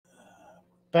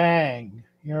Bang.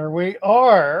 Here we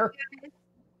are.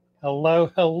 Hello,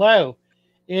 hello.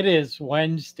 It is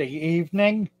Wednesday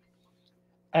evening,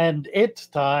 and it's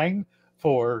time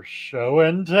for Show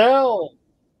and Tell.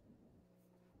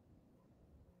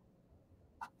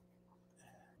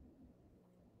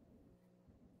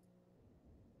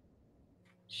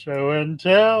 Show and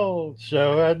tell.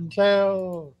 Show and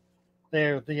tell.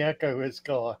 There, the echo is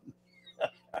gone.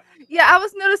 Yeah, I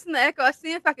was noticing the echo. I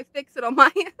see if I could fix it on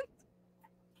my end,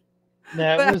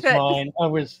 That but I was couldn't. mine.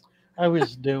 I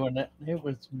was doing it. It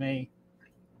was me.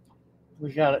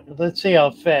 We got it. Let's see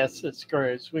how fast this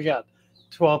grows. We got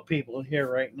 12 people here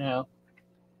right now.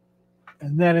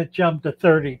 And then it jumped to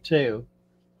 32.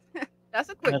 That's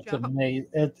a quick That's jump. amazing.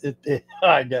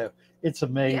 I know. It's Yeah.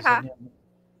 amazing,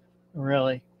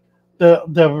 really.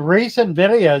 The recent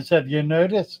videos, have you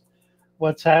noticed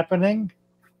what's happening?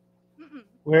 Mm-mm.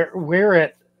 We're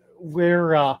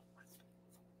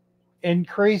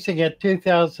increasing at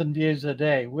 2,000 views a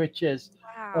day, which is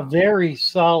a Wow. very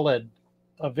solid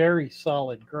a very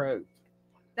solid growth.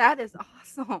 That is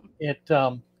awesome. It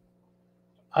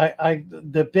I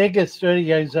the biggest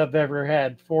videos I've ever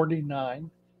had, 49.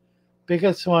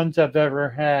 Biggest ones I've ever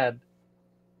had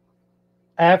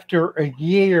after a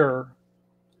year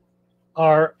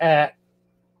are at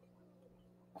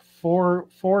four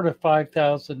to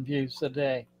 5,000 views a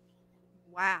day.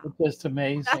 Wow. It's just That's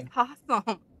amazing.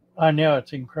 awesome. I know,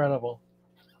 it's incredible.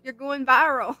 You're going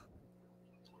viral.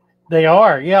 They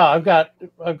are, yeah. I've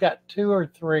got two or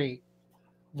three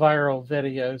viral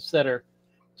videos that are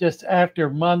just after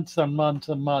months and months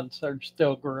and months are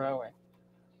still growing.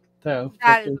 So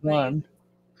That is 51. amazing.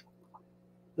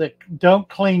 The don't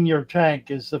clean your tank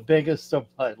is the biggest of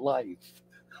my life.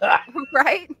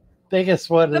 Right? Biggest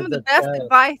one Some of of the the best day.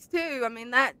 advice too. I mean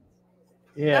that's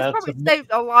Yeah, it's probably saved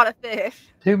a lot of fish.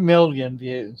 2 million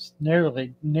views.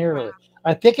 Nearly. Wow.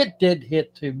 I think it did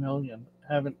hit 2 million.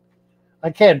 Haven't I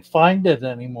can't find it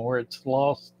anymore. It's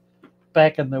lost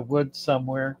back in the woods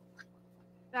somewhere.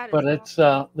 That is But it's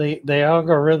awesome. the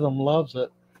algorithm loves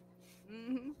it.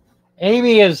 Mhm.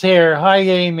 Amy is here. Hi,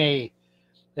 Amy.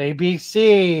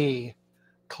 ABC,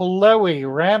 Chloe,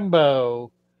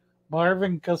 Rambo,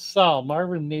 Marvin Casal.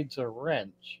 Marvin needs a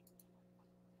wrench.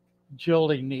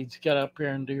 Julie needs to get up here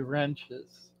and do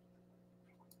wrenches.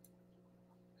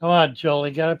 Come on,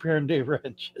 Julie, get up here and do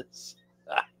wrenches.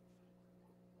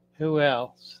 Who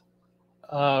else?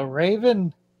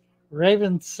 Raven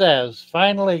says,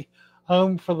 finally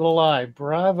home for the live.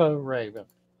 Bravo, Raven.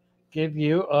 Give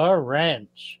you a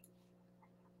wrench.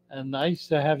 And nice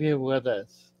to have you with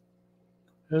us.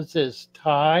 Who's this?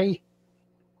 Ty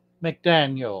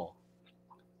McDaniel.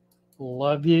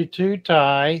 Love you too,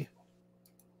 Ty.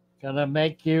 Gonna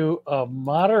make you a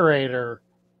moderator.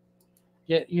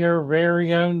 Get your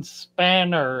very own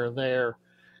spanner there.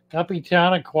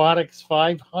 Capitan Aquatics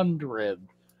 500.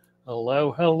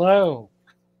 Hello, hello.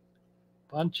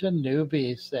 Bunch of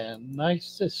newbies then.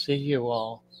 Nice to see you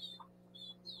all.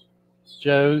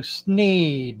 Joe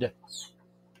Sneed.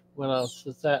 What else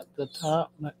is at the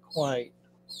top? Not quite.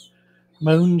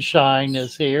 Moonshine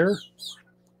is here.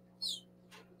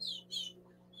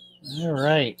 All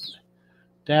right.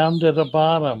 Down to the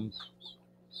bottom.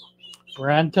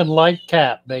 Branton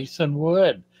Lightcap, Mason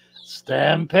Wood.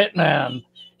 Stan Pittman,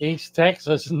 East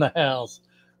Texas in the house.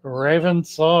 Raven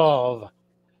Solve.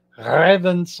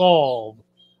 Raven Solve.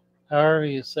 However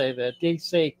you say that.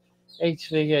 DC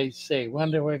HVAC.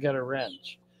 When do we get a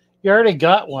wrench? You already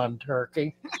got one,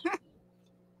 Turkey.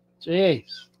 Jeez.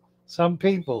 Some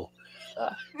people.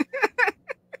 Uh,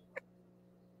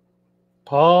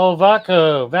 Paul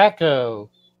Vaco.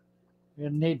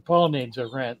 Paul needs a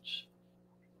wrench.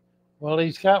 Well,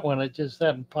 he's got one. It just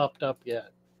hasn't popped up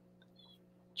yet.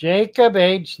 Jacob,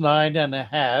 aged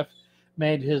 9.5,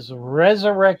 made his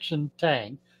resurrection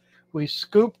tank. We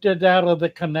scooped it out of the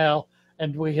canal,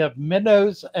 and we have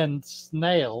minnows and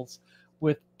snails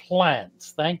with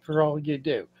plants. Thanks for all you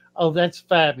do. Oh, that's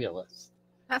fabulous.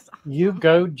 That's You awesome.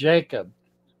 go, Jacob.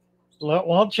 Why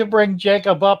don't you bring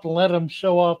Jacob up and let him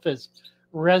show off his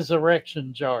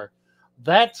resurrection jar?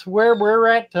 That's where we're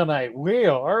at tonight. We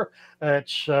are at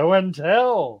Show and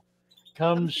Tell. I'm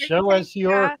Come here to show take us you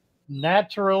your guys.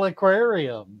 natural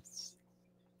aquariums.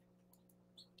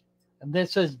 And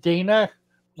this is Dina,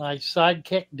 my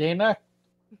sidekick, Dina,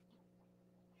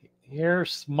 here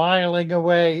smiling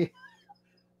away,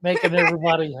 making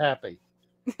everybody happy.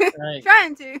 Right.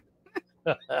 Trying to.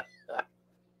 All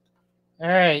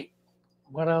right.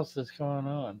 What else is going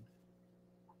on?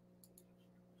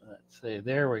 Let's see.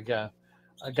 There we go.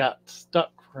 I got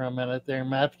stuck for a minute there.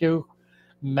 Matthew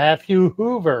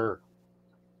Hoover.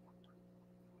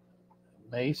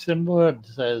 Mason Wood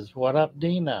says, "What up,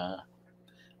 Dina?"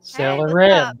 Hey, Sailor what's up?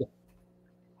 Red.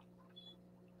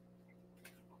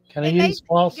 Can I Hey, use Mason,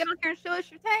 false? get on here and show us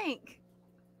your tank.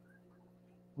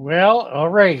 Well, all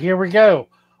right, here we go.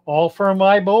 All for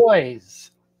my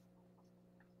boys.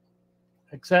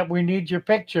 Except we need your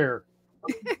picture.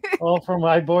 All for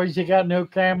my boys. You got no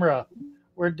camera.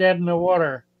 We're dead in the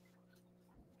water.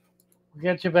 We'll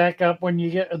get you back up when you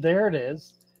get there. It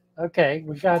is. Okay,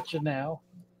 we got you now.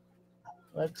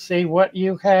 Let's see what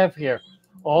you have here.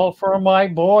 All for my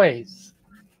boys.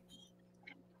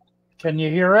 Can you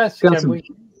hear us? Got Can some, we?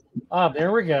 Ah,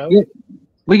 there we go. yeah,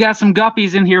 we got some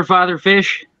guppies in here, Father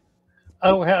Fish.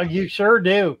 Oh, hell, you sure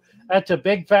do. That's a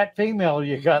big fat female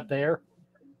you got there.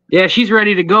 Yeah, she's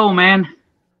ready to go, man.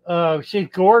 Oh, she's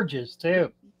gorgeous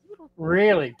too.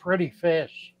 Really pretty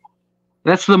fish.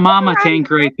 That's the mama tank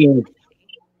right there.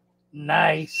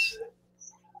 Nice.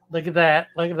 Look at that.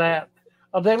 Look at that.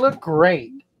 Oh, they look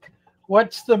great.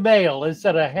 What's the male? Is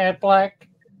it a half black?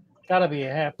 Gotta be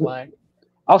a half black.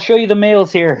 I'll show you the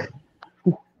males here.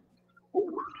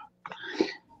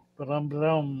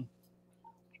 Ba-dum-ba-dum.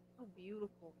 Oh,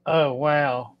 beautiful. Oh,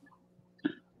 wow.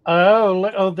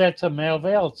 Oh, that's a male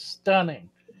veil. Stunning.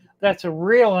 That's a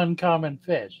real uncommon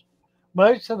fish.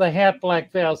 Most of the half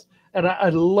black veils, and I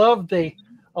love the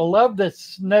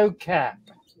snow cap,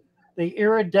 the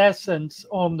iridescence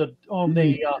on the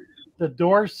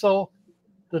dorsal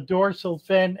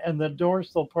fin and the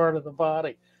dorsal part of the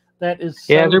body. That is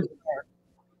so. Yeah,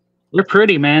 they're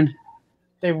pretty, man.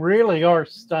 They really are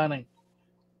stunning.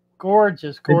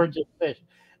 Gorgeous, gorgeous fish.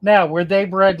 Now, were they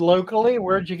bred locally?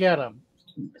 Where'd you get them?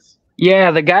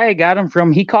 Yeah, the guy I got them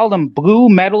from, he called them blue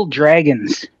metal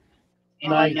dragons.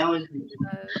 Nice.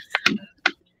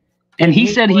 And he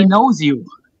said he knows you.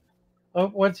 Oh,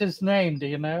 what's his name? Do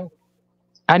you know?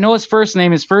 I know his first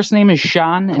name. His first name is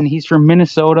Sean, and he's from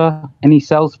Minnesota, and he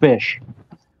sells fish.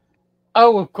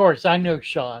 Oh, of course. I know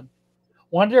Sean.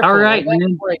 Wonderful. All right, Well,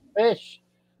 man. great fish.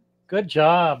 Good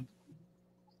job.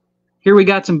 Here we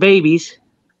got some babies.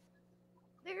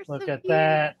 They're Look so at cute.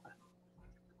 that.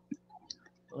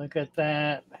 Look at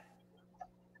that.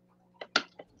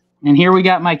 And here we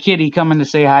got my kitty coming to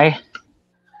say hi.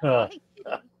 Uh,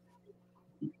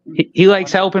 He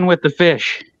likes helping with the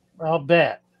fish. I'll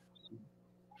bet.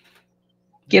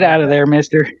 Get out of there,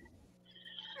 mister.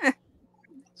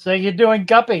 So you're doing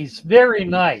guppies. Very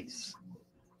nice.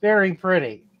 Very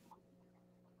pretty.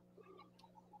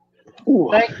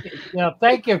 Thank you.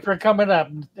 Thank you for coming up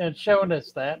and showing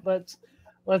us that.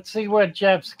 Let's see what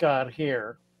Jeff's got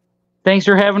here. Thanks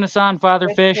for having us on, Father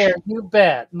Take Fish. care. You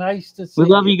bet. Nice to see We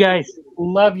love you guys.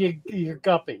 Love you, your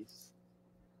guppies.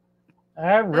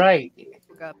 All right.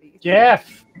 Guppies.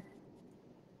 Jeff,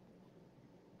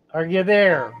 are you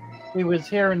there? He was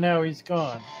here and now he's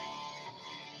gone.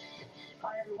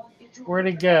 Where'd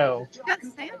he go? Got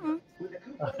sound.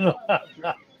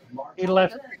 He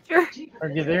left. Sure. Are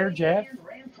you there, Jeff?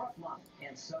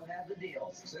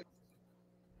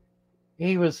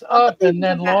 He was up and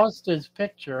then lost his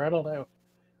picture. I don't know.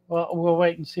 Well, we'll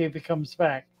wait and see if he comes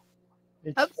back.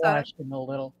 It's Hope so. flashing a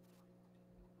little.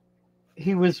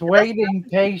 He was waiting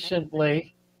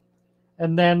patiently,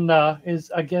 and then I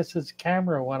guess his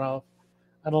camera went off.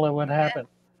 I don't know what happened.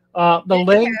 The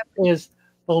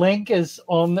link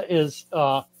is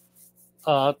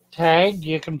tagged.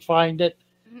 You can find it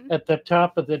at the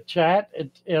top of the chat.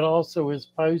 It also is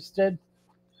posted.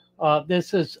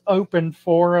 This is open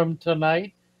forum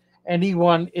tonight.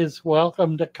 Anyone is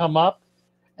welcome to come up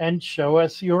and show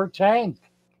us your tank.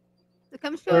 So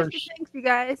come show us your tanks, you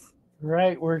guys.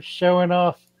 Right, we're showing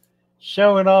off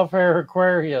our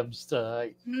aquariums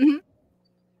tonight. Mm-hmm.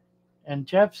 And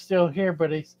Jeff's still here,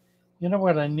 but you know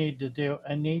what I need to do?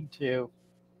 I need to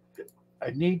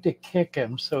kick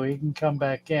him so he can come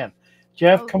back in.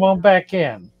 Jeff, come on back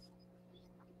in.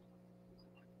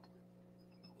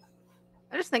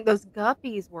 I just think those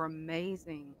guppies were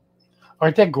amazing.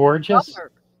 Aren't they gorgeous?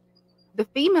 The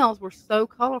females were so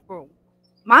colorful.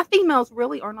 My females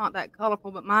really are not that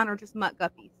colorful, but mine are just mutt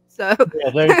guppies. So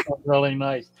yeah, those are really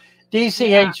nice.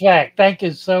 DCHVAC, thank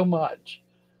you so much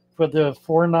for the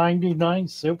 $4.99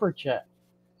 super chat.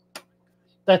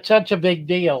 That's such a big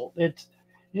deal.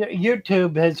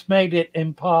 YouTube has made it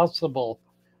impossible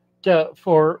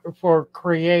for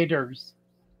creators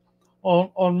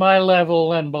on my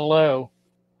level and below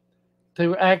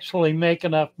to actually make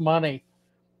enough money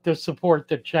to support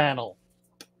the channel.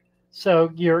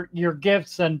 So your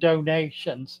gifts and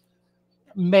donations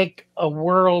make a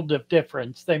world of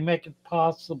difference. They make it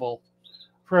possible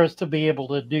for us to be able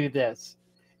to do this.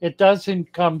 It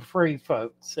doesn't come free,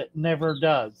 folks. It never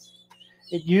does.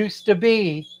 It used to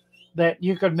be that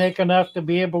you could make enough to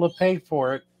be able to pay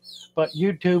for it, but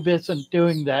YouTube isn't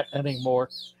doing that anymore.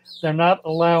 They're not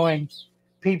allowing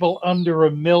people under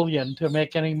 1 million to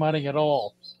make any money at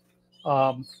all.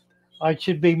 Um, I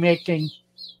should be making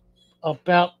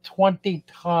about 20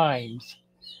 times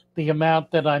the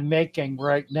amount that I'm making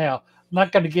right now. I'm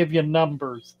not going to give you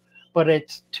numbers, but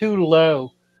it's too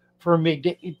low for me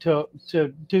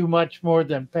to do much more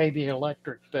than pay the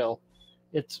electric bill.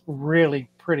 It's really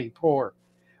pretty poor,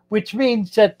 which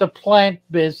means that the plant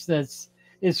business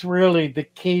is really the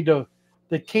key to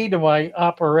my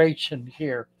operation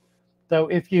here. So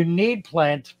if you need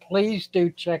plants, please do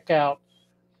check out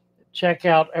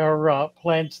our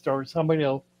plant store. Somebody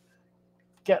will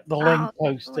get the link I'll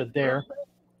definitely posted there.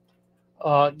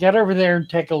 will. Get over there and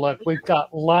take a look. We've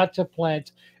got lots of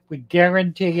plants. We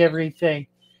guarantee everything.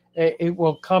 It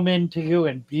will come into you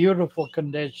in beautiful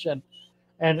condition,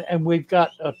 and we've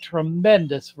got a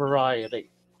tremendous variety.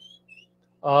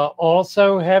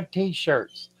 Also have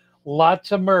T-shirts,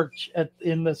 lots of merch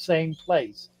in the same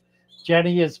place.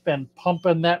 Jenny has been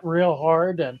pumping that real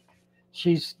hard, and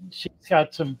she's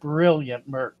got some brilliant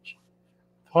merch.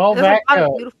 Paul There's a lot of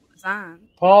Vacco, beautiful designs.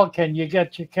 Paul, can you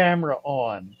get your camera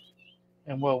on,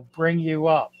 and we'll bring you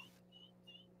up.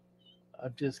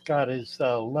 I've just got his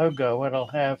logo. It'll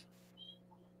have.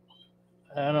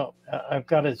 I don't. I've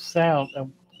got his sound.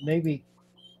 Maybe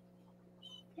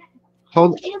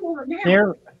Hold,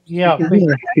 there. Yeah,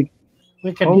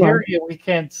 we can Hold hear on. you. We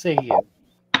can't see you.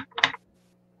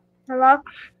 Hello?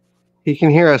 he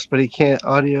can hear us, but he can't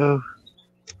audio.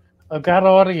 I've got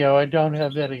audio. I don't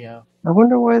have video. I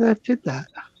wonder why that did that.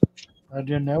 I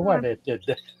didn't know what it did.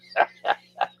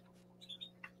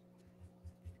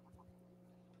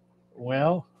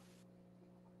 Well,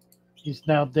 he's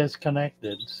now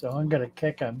disconnected, so I'm going to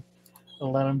kick him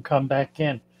and let him come back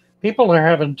in. People are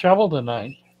having trouble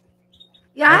tonight.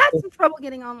 Yeah, I had some trouble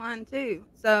getting online too.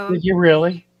 So, Did you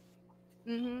really?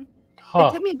 it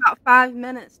Huh. took me about 5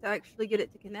 minutes to actually get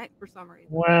it to connect for some reason.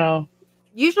 Wow.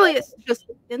 Usually it's just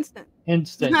instant.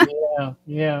 Instant. Yeah.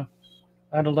 Yeah.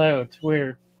 I don't know. It's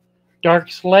weird. Dark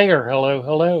Slayer. Hello.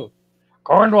 Hello.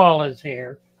 Cornwall is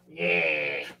here.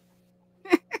 Yeah.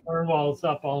 Cornwall's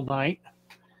up all night.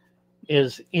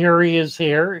 Erie is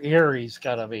here. Erie's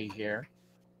got to be here.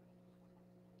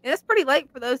 It's pretty late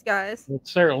for those guys. It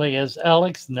certainly is.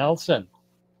 Alex Nelson.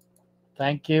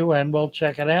 Thank you, and we'll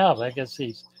check it out. I guess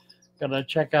he's going to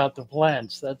check out the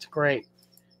plants. That's great.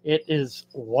 It is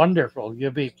wonderful.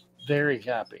 You'll be very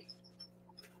happy.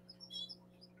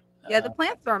 Yeah, the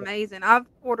plants are amazing. I've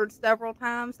ordered several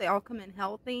times. They all come in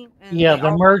healthy. And Yeah, they the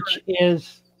all merch work.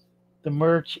 is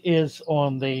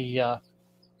on the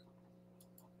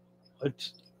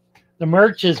the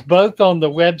merch is both on the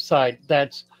website.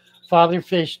 That's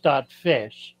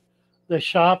fatherfish.fish. The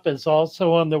shop is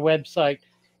also on the website.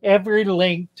 Every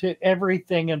link to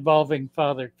everything involving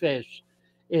Father Fish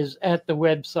is at the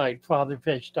website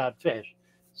fatherfish.fish.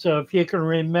 So if you can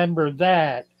remember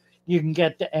that, you can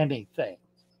get to anything.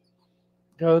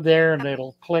 Go there and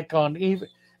it'll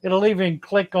even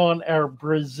click on our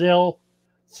Brazil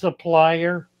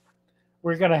supplier.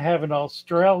 We're going to have an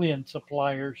Australian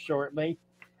supplier shortly,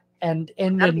 and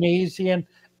Indonesian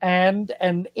and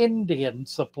an Indian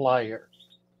supplier.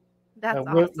 That's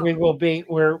we awesome. will be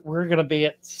we're going to be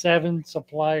at 7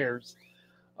 suppliers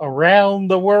around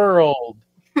the world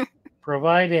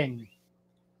providing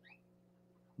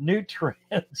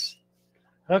nutrients.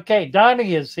 Okay,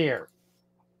 Donnie is here.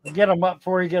 We'll get him up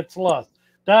before he gets lost.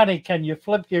 Donnie, can you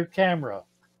flip your camera?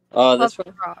 This Love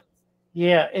one. rocks.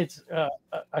 Yeah, it's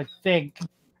I think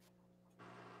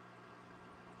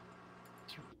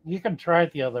you can try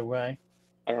it the other way.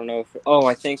 I don't know if. Oh,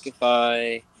 I think if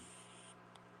I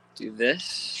do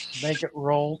this. Make it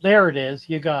roll. There it is.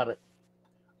 You got it.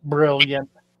 Brilliant.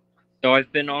 So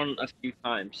I've been on a few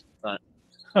times, but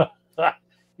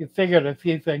You figured a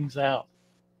few things out.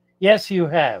 Yes, you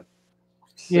have.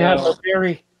 You have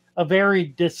a very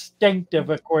distinctive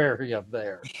aquarium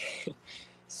there.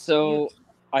 So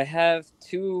I have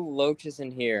 2 loaches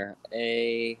in here: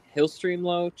 a Hillstream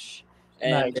loach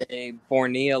and Nice. a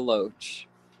Borneo loach.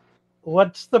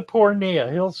 What's the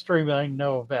Pornea Hillstream I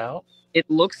know about? It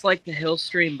looks like the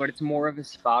Hillstream, but it's more of a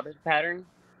spotted pattern.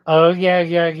 Oh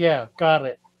yeah. Got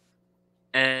it.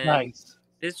 And Nice.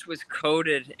 this was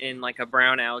coated in like a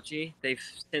brown algae. They've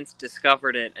since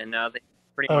discovered it, and now they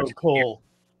pretty Oh, much. cool.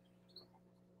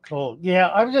 Cool. Yeah,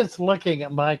 I'm just looking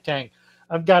at my tank.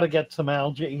 I've got to get some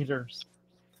algae eaters.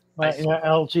 My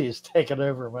algae is taking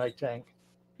over my tank.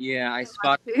 Yeah, I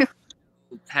spotted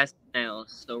pest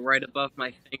nails. So right above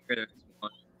my finger, there's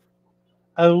one.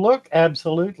 Oh, look,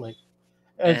 absolutely.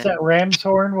 Is that ram's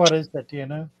horn? What is that? Do you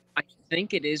know? I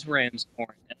think it is ram's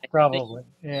horn. And Probably.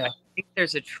 Yeah. I think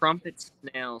there's a trumpet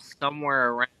snail somewhere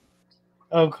around.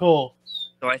 Oh, cool.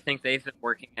 So I think they've been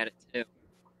working at it too.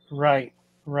 Right.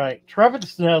 Right. Trumpet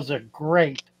snails are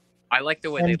great I like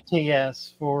the way they.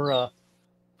 MTS for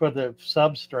the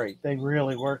substrate. They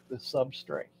really work the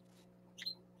substrate.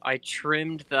 I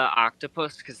trimmed the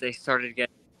octopus because they started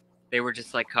getting. They were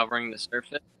just like covering the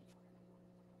surface.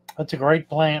 That's a great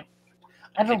plant.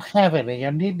 I don't have any. I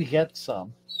need to get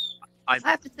some. I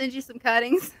have to send you some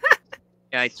cuttings.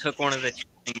 Yeah, I took one of the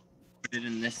and put it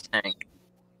in this tank.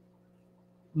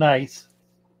 Nice.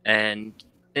 And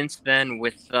since then,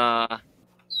 with I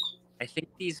think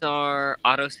these are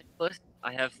autocyclists.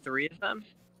 I have 3 of them.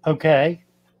 Okay.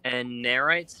 And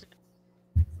nerites.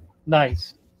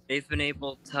 Nice. They've been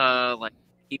able to like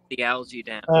keep the algae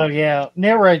down. Oh yeah.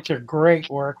 Nerites are great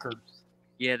workers.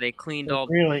 Yeah, they cleaned They all.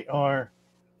 really are.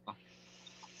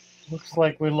 Looks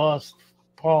like we lost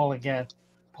Paul again.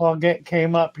 Paul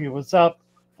came up. He was up,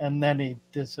 and then he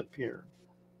disappeared.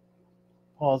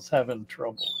 Paul's having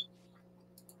trouble.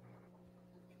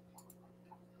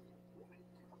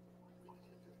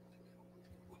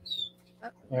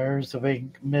 There's a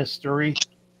big mystery.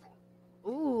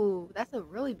 Ooh, that's a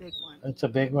really big one. That's a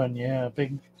big one. Yeah,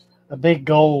 a big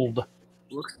gold.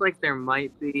 Looks like there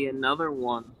might be another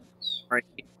one right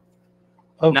here.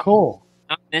 Oh, No. cool.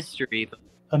 Not mystery, but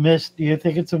A mist. Do you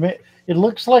think it's a mist? It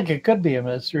looks like it could be a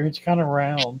mystery. It's kind of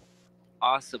round.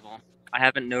 possible. I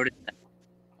haven't noticed that.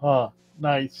 Oh,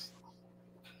 nice.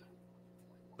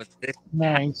 With this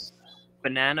Nice.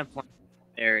 banana plant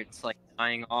there, it's like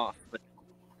dying off, but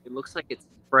it looks like it's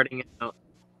spreading out.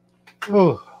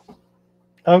 Ooh.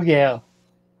 Oh, yeah.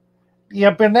 Yeah,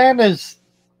 bananas,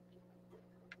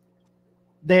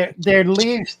 their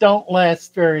leaves don't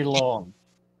last very long.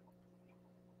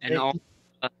 And all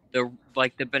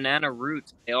the banana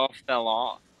roots, they all fell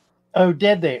off. Oh,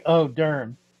 did they? Oh,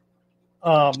 darn.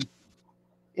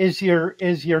 Is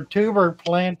your tuber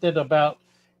planted about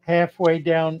halfway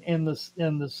down in the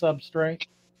substrate,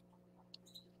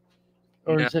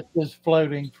 or No. is it just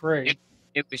floating free?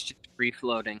 It was just free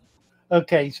floating.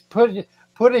 Okay, so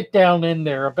put it down in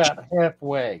there about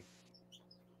halfway.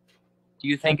 Do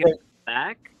you think And it's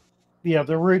back? Yeah,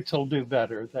 the roots will do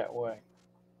better that way.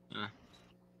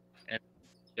 And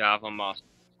Java moss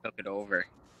took it over.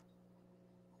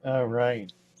 All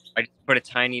right. I just put a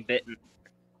tiny bit in,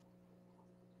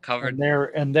 covered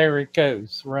And there it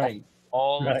goes. Right.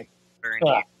 all Right. of it in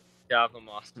here. Java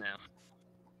moss now.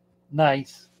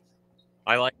 Nice.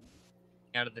 I like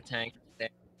out of the tank there.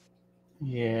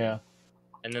 Yeah.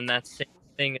 And then that same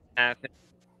thing has happened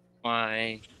in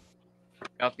my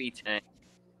guppy tank,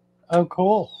 Oh,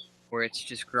 cool. where it's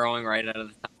just growing right out of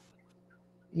the top.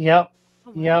 Yep.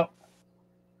 Oh, wow. Yep.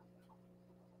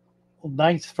 Well,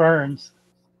 nice ferns.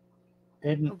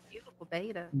 Oh, beautiful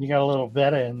beta. You got a little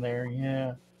betta in there.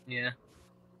 Yeah. Yeah.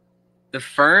 The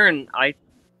fern, I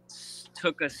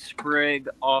took a sprig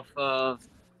off of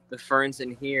the ferns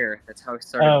in here. That's how I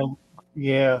started. Oh,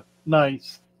 yeah.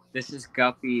 Nice. This is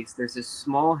guppies. There's a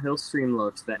small hill stream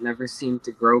loach that never seemed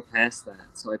to grow past that,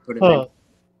 so I put him in. Huh.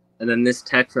 And then this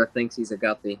tetra thinks he's a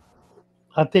guppy.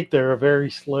 I think they're a very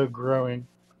slow growing.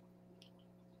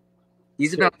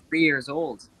 He's about 3 years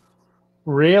old.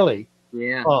 Really?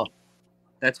 Yeah. Oh,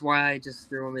 That's why I just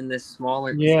threw him in this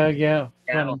smaller. yeah, yeah.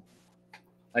 Funny.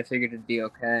 I figured it'd be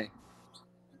okay.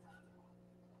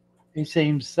 He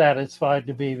seems satisfied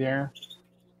to be there.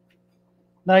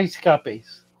 Nice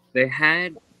guppies. They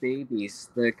had babies.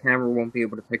 The camera won't be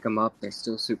able to pick them up. They're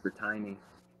still super tiny.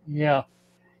 Yeah.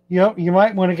 You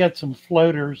might want to get some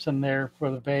floaters in there for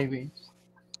the babies.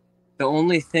 The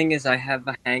only thing is I have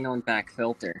a hang-on back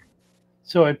filter.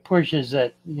 So it pushes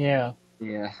it. Yeah,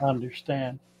 Yeah. I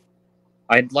understand.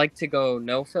 I'd like to go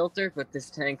no filter, but this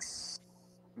tank's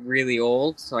really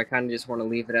old, so I kind of just want to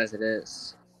leave it as it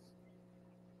is.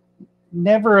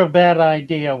 Never a bad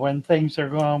idea when things are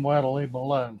going well to leave them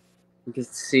alone. You can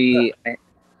see I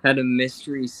had a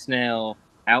mystery snail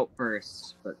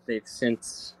outburst, but they've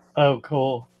since... Oh,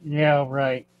 cool. Yeah,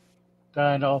 right.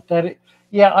 Died off.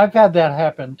 Yeah, I've had that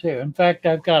happen too. In fact,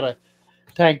 I've got a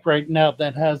tank right now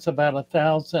that has about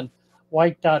 1,000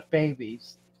 white dot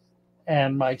babies,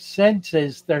 and my sense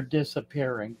is they're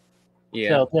disappearing. Yeah.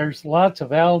 So there's lots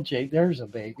of algae. There's a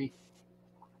baby.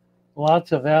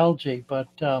 Lots of algae, but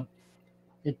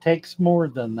it takes more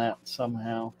than that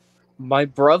somehow. My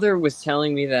brother was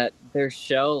telling me that their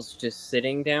shells just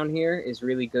sitting down here is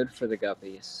really good for the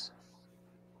guppies.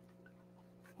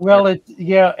 Well,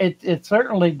 it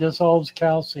certainly dissolves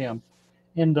calcium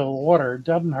into the water. It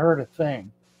doesn't hurt a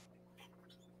thing.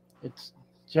 It's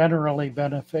generally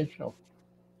beneficial.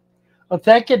 Well,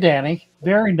 thank you, Danny.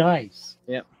 Very nice.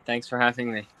 Yep. Thanks for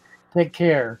having me. Take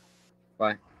care.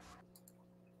 Bye.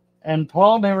 And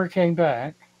Paul never came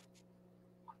back.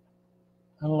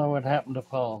 I don't know what happened to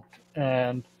Paul.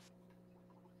 And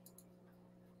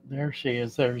there she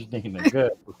is. There's Nina.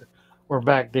 Good. We're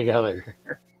back together.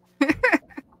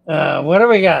 What do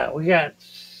we got? We got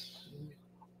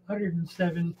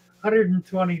 107,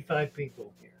 125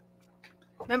 people here.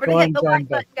 Remember to hit the like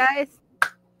button, guys.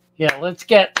 Yeah, let's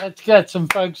get some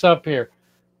folks up here.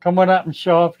 Come on up and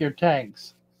show off your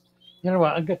tanks. You know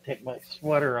what? I'm gonna take my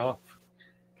sweater off.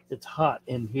 It's hot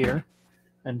in here,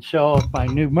 and show off my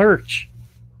new merch.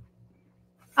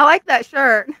 I like that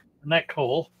shirt. Isn't that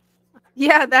cool?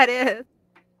 Yeah, that is.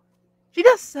 She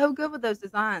does so good with those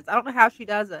designs. I don't know how she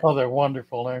does it. Oh, they're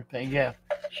wonderful, aren't they? Yeah,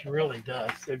 she really does.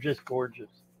 They're just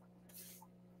gorgeous.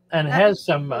 And it has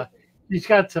some. She's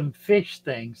got some fish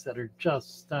things that are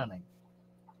just stunning.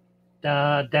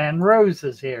 Dan Rose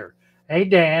is here. Hey,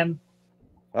 Dan.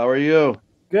 How are you?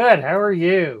 Good. How are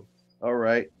you? All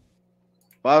right.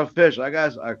 Father Fish, I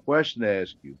got a question to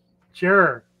ask you.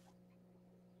 Sure.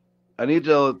 I need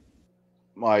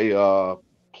my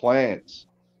plants.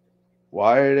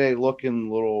 Why are they looking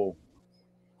little?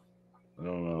 I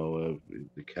don't know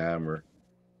the camera.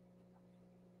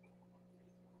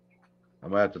 I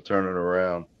might have to turn it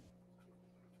around.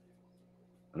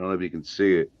 I don't know if you can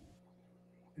see it.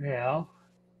 Yeah.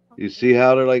 You see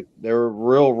how they're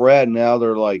real red now?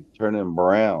 They're like turning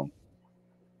brown.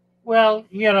 Well,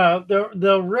 you know,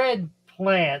 the red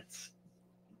plants,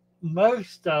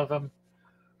 most of them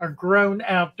are grown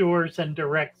outdoors in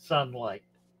direct sunlight.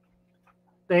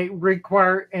 They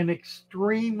require an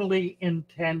extremely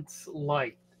intense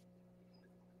light.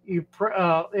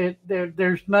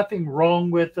 There's nothing wrong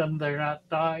with them. They're not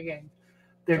dying.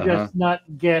 They're just not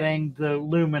getting the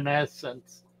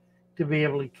luminescence to be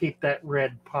able to keep that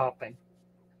red popping.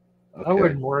 Okay. I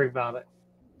wouldn't worry about it.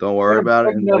 Don't worry about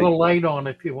it. Put another light on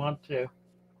if you want to.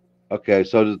 Okay,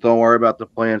 so just don't worry about the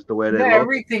plants the way they look.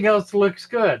 Everything else looks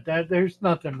good. There's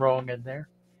nothing wrong in there.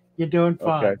 You're doing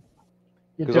fine. Okay.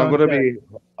 Because I'm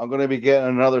gonna be getting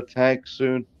another tank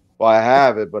soon. Well, I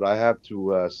have it, but I have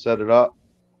to set it up.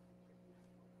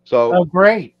 So oh,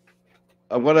 great!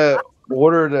 I'm gonna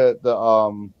order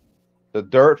the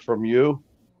dirt from you.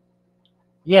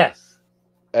 Yes.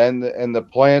 And the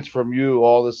plants from you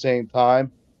all the same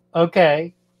time.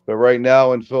 Okay. But right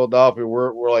now in Philadelphia,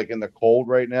 we're like in the cold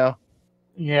right now.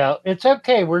 Yeah, it's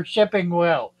okay. We're shipping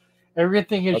well.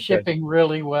 Everything is shipping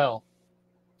really well.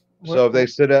 So if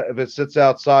it sits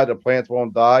outside, the plants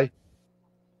won't die.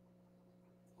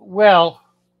 Well,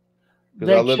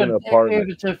 because I live in an apartment. If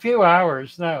it's a few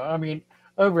hours, no. I mean,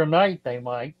 overnight they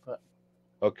might, but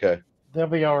okay, they'll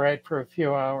be all right for a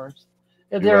few hours.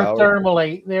 They're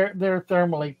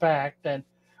thermally packed, and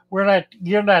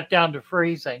you're not down to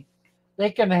freezing. They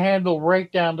can handle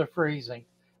right down to freezing.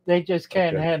 They just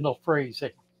can't handle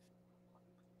freezing.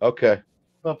 Okay.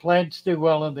 But plants do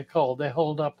well in the cold. They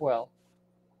hold up well.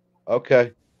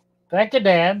 Okay. Thank you,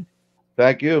 Dan.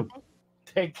 Thank you.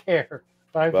 Take care.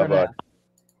 Bye for now.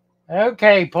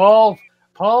 Okay, Paul.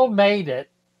 Paul made it.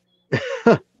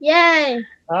 Yay.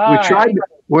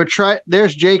 We're trying.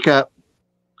 There's Jacob.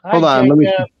 Hi, hold on.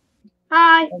 Jacob.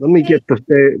 Hi. Let me get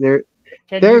there.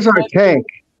 There's our tank.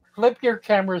 Flip your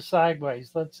camera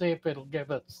sideways. Let's see if it'll give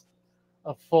us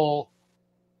a full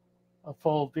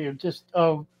view.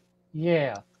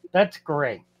 Yeah, that's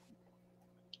great.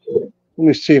 Let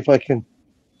me see if I can.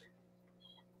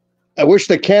 I wish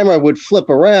the camera would flip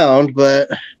around, but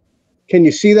can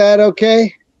you see that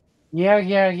okay?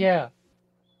 Yeah.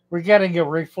 We're getting a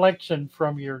reflection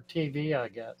from your TV, I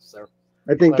guess.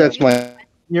 I think that's my...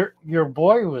 Your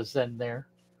boy was in there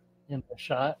in the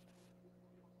shot.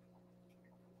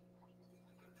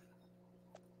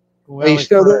 Well, are you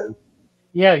still there?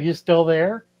 Yeah, you still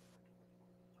there?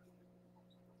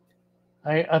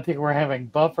 I think we're having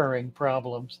buffering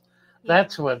problems.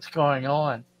 That's what's going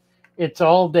on. It's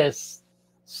all this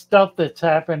stuff that's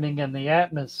happening in the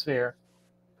atmosphere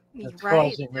that's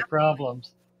causing the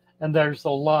problems. And there's a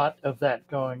lot of that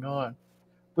going on.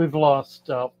 We've lost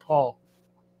Paul.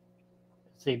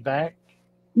 Is he back?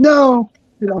 No.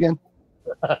 Again.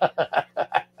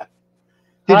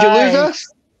 Did you lose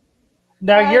us?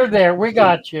 No, you're there. We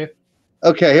got you.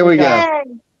 Okay, here we go.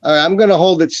 All right, I'm going to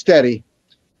hold it steady.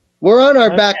 We're on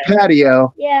our back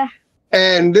patio. Yeah.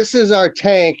 And this is our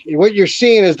tank. What you're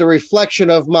seeing is the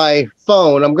reflection of my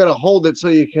phone. I'm going to hold it so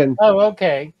you can... Oh,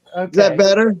 okay. Is that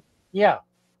better? Yeah.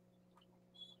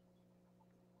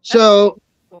 So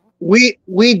we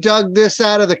dug this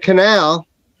out of the canal.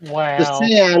 Wow. The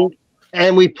sand,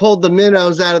 and we pulled the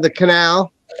minnows out of the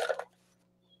canal.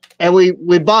 and we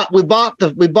bought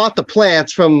the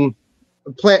plants from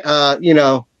a plant, I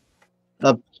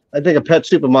think a pet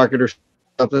supermarket or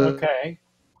something. Okay.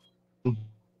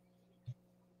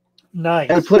 Nice.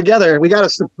 And we put together. We got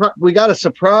a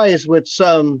surprise with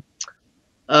some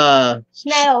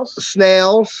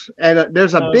snails, and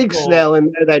there's a big cool. snail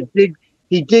in there that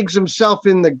he digs himself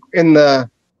in the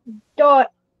Door.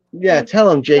 yeah. Tell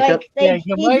him, Jacob. Yeah,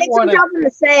 you he might digs wanna- himself in the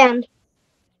sand.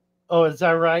 Oh, is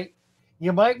that right?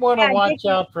 You might want to Yeah, watch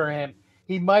out for him.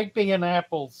 He might be an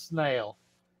apple snail.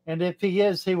 And if he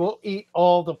is, he will eat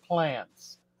all the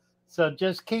plants. So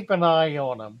just keep an eye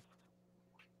on him.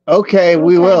 Okay,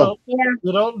 we will. Yeah.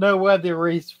 You don't know whether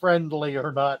he's friendly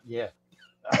or not yet.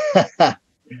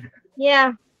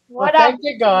 Yeah. Well, What up? thank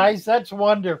you, guys. That's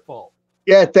wonderful.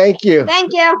 Yeah, thank you.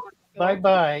 Thank you.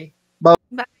 Bye-bye. Bye.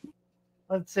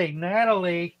 Let's see.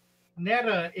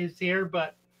 Netta is here,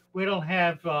 but we don't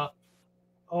have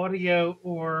audio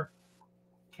or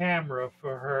camera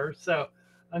for her. So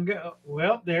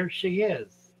well, there she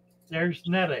is. There's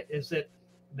Netta. Is it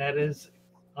Netta's?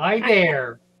 Hi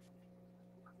there.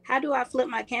 How do I flip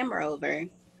my camera over?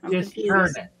 I'm Just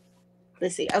confused. turn it.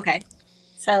 Let's see. Okay.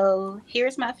 So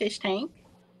here's my fish tank.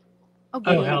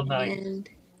 Okay. Oh, how nice. And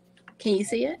can you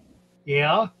see it?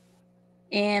 Yeah.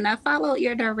 And I followed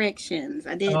your directions.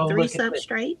 I did Oh, 3 look at this.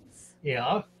 substrates.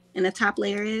 Yeah. And the top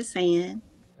layer is sand.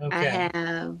 I Okay.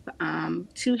 have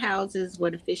 2 houses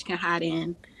where the fish can hide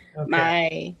in.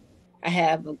 Okay. I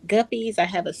have guppies. I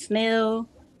have a snail.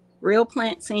 Real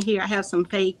plants in here. I have some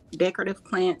fake decorative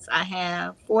plants. I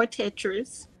have 4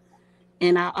 tetras.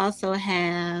 And I also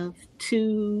have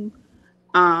 2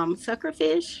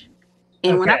 suckerfish.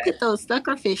 And when I Okay. put those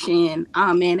suckerfish in,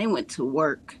 oh man, they went to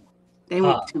work. They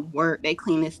went to work. They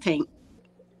cleaned this tank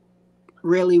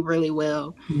really, really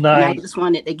well. And I Nice. just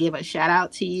wanted to give a shout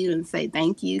out to you and say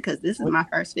thank you because this is my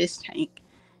first fish tank.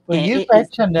 Well, And you it is-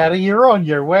 betcha, Netta. You're on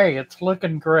your way. It's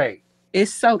looking great.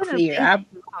 It's so What an clear. amazing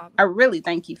job. I really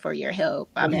thank you for your help.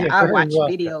 I mean, You're I very watched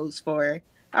welcome. videos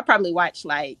I probably watched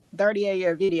like 30 of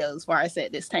your videos before I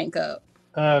set this tank up.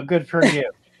 Good for you.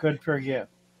 Good for you.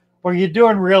 Well, you're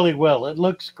doing really well. It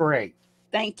looks great.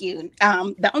 Thank you.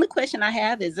 The only question I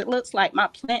have is it looks like my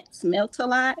plants melt a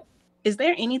lot. Is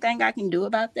there anything I can do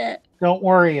about that? Don't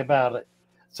worry about it.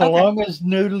 So Okay. long as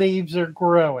new leaves are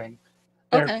growing,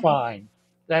 they're Okay. fine.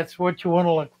 That's what you want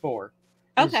to look for.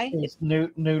 is- Okay. Is new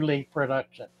leaf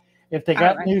production. If they All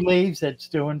got right. new leaves, it's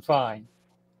doing fine.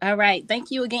 All right. Thank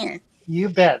you again. You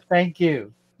bet. Thank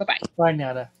you. Bye-bye. Bye,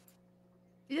 Netta.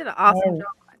 You did an awesome Oh. job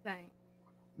on that tank.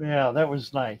 Yeah, that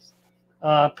was nice.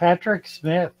 Patrick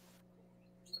Smith.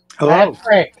 Hello.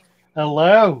 Patrick,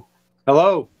 hello.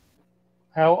 Hello.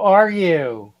 How are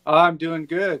you? I'm doing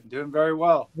good. Doing very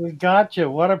well. We got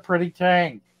you. What a pretty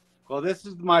tank. Well, this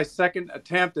is my second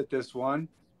attempt at this one.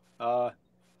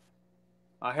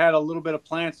 I had a little bit of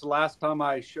plants the last time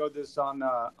I showed this on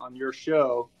your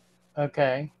show,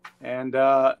 Okay. and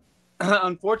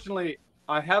unfortunately,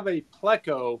 I have a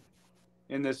pleco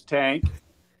in this tank,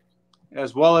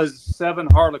 as well as 7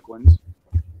 harlequins.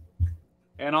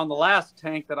 And on the last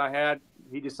tank that I had,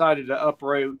 he decided to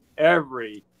uproot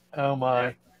every. Oh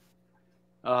my.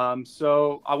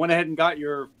 So I went ahead and got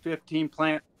your 15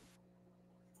 plant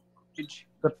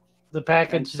The and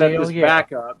package set deal. this Yeah.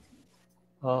 back up.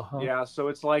 Uh-huh. Yeah, so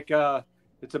it's like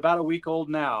it's about a week old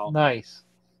now. Nice.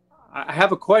 I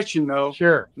have a question though.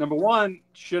 Sure. Number one,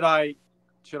 should I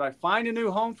find a new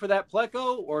home for that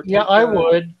pleco or Yeah, take I the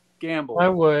would. gamble? I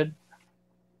would.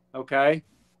 Okay.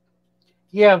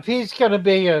 Yeah, if he's going to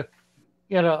be a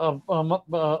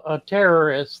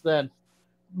terrorist, then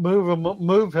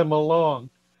move him along.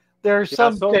 There's Yeah,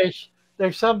 some so- fish.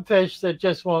 There's some fish that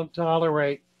just won't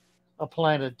tolerate a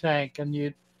planted tank,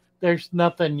 and there's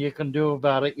nothing you can do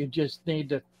about it. You just need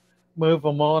to move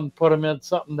them on, put them in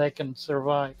something they can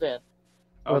survive in,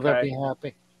 or they'll Okay. be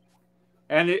happy.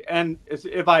 And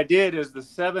if I did, is the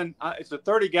 7? It's a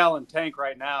 30-gallon tank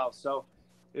right now. So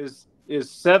is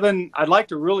 7? I'd like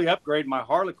to really upgrade my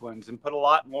harlequins and put a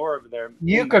lot more over there.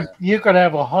 You in could there.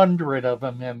 have 100 of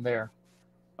them in there.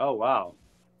 Oh wow.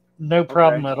 No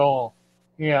problem at all.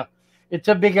 Yeah. It's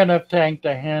a big enough tank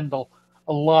to handle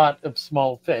a lot of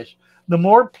small fish. The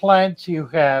more plants you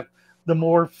have, the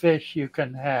more fish you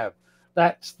can have.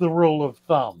 That's the rule of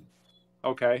thumb.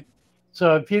 Okay.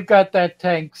 So if you've got that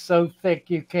tank so thick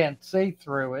you can't see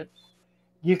through it,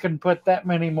 you can put that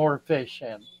many more fish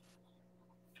in.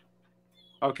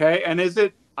 Okay. And is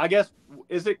it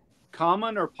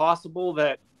common or possible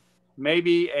that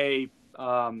maybe a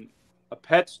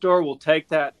pet store will take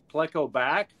that pleco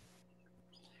back?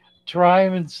 Try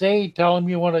them and see. Tell them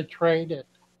you want to trade it.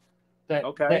 That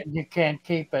Okay. that you can't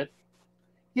keep it.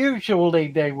 Usually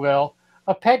they will.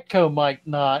 A Petco might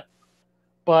not,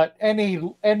 but any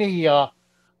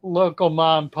local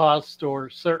mom and pop store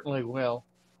certainly will.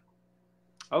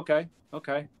 Okay.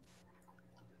 Okay.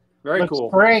 Very Looks cool.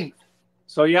 great.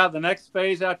 So yeah, the next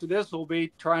phase after this will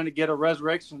be trying to get a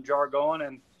resurrection jar going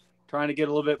and trying to get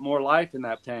a little bit more life in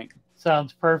that tank.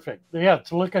 Sounds perfect. Yeah,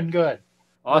 it's looking good.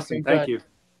 Awesome. Looking Thank good. you.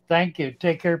 Thank you.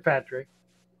 Take care, Patrick.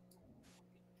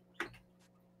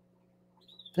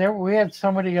 There we had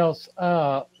somebody else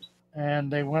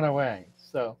and they went away.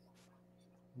 So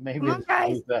maybe Come on, it's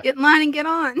guys. that. Get in line and get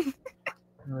on.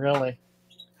 Really.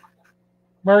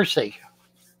 Mercy.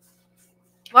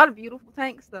 A lot of beautiful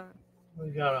tanks, though. We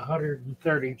got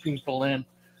 130 people in.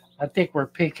 I think we're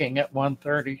peaking at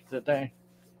 130 today.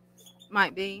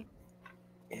 Might be.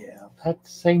 Yeah, that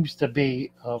seems to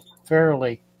be a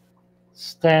fairly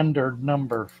standard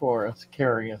number for us,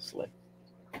 curiously.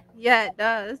 Yeah, it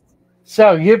does.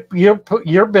 So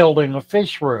you're building a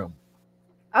fish room.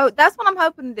 Oh, that's what I'm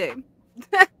hoping to do.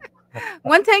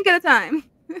 One tank at a time.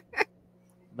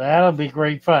 That'll be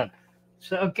great fun.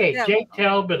 So okay, Yeah. Jake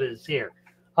Talbot is here.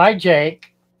 Hi,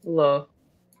 Jake. Hello.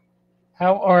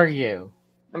 How are you?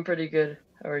 I'm pretty good.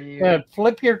 How are you? Good.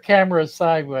 Flip your camera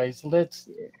sideways. Let's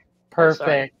Oh,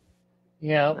 sorry. perfect.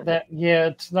 Yeah,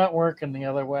 it's not working the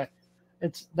other way.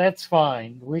 That's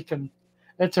fine. We can.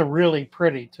 It's a really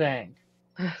pretty tank.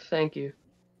 Thank you.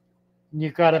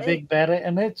 You've got a big bed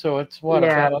in it, so it's what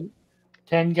Yeah. about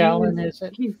 10-gallon? Is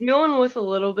it? He's dealing with a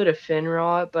little bit of fin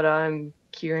rot, but I'm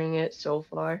curing it so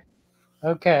far.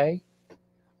 Okay.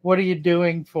 What are you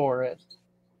doing for it?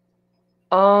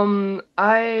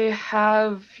 I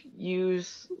have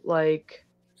used like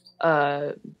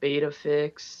beta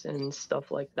fix and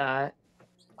stuff like that.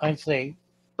 I see.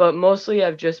 But mostly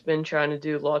I've just been trying to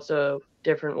do lots of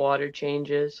different water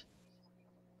changes.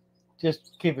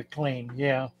 Just keep it clean.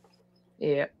 Yeah.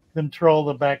 Yeah. Control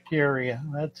the bacteria.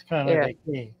 That's kind of Yeah. the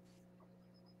key.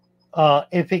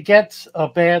 If it gets a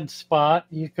bad spot,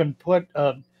 you can put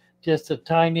just a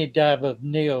tiny dab of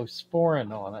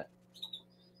neosporin on it,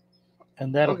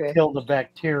 and that'll Okay. kill the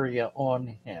bacteria on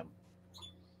him.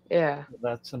 Yeah.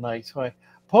 That's a nice way.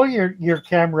 Pull your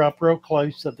camera up real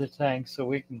close to the tank so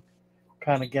we can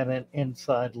kind of get an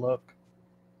inside look.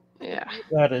 Yeah.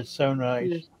 That is so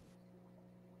nice.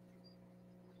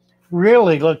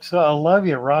 Really looks. I love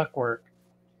your rock work,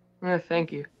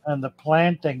 Thank you. and the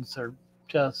plantings are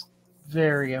just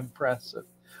very impressive.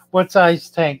 What size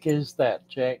tank is that,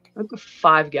 Jake? Like a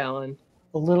 5-gallon.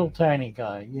 A little tiny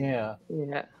guy. Yeah.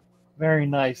 Yeah. Very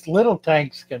nice. Little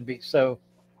tanks can be so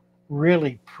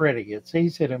really pretty. It's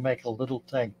easy to make a little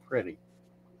tank pretty.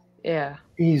 Yeah.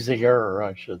 Easier,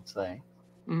 I should say.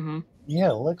 Mm-hmm.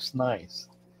 Yeah, it looks nice.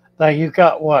 Now you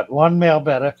got what? One male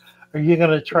betta. Are you going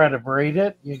to try to breed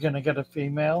it? You're going to get a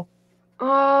female?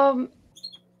 I'm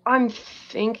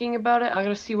thinking about it. I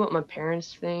gotta see what my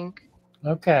parents think.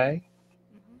 Okay.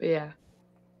 But yeah.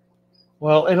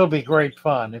 Well, it'll be great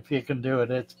fun if you can do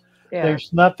it. Yeah.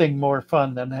 There's nothing more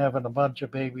fun than having a bunch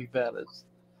of baby bettas.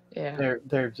 Yeah.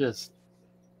 They're just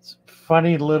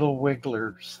funny little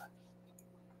wigglers.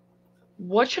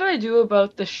 What should I do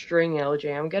about the string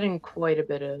LJ? I'm getting quite a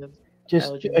bit of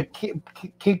Just LJ.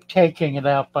 keep taking it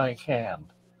out by hand.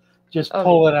 Just Okay.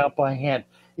 pull it out by hand.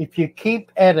 If you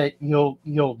keep at it,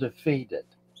 you'll defeat it.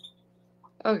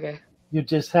 Okay. You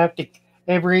just have to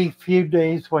every few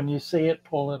days when you see it,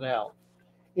 pull it out.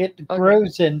 It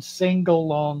grows in single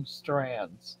long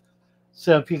strands.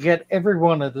 So if you get every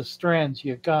one of the strands,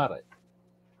 you got it.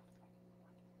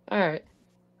 All right.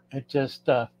 It just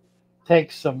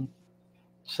takes some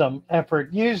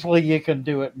effort. Usually you can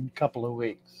do it in a couple of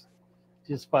weeks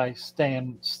just by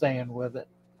staying with it.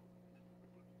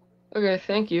 Okay,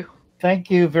 thank you.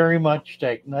 Thank you very much,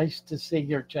 Jake. Nice to see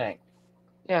your tank.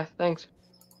 Yeah, thanks.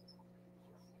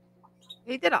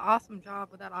 He did an awesome job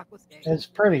with that aquascape. It's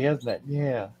pretty, isn't it?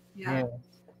 Yeah. Yeah.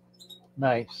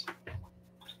 Nice.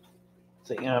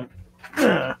 See, We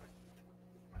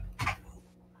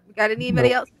got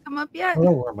anybody else come up yet? I don't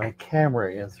know where my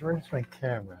camera is. Where's my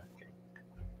camera?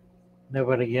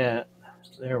 Nobody yet.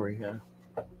 There we go.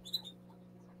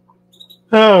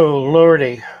 Oh,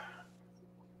 Lordy.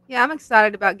 Yeah, I'm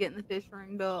excited about getting the fish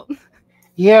room built.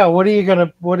 Yeah, what are you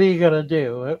gonna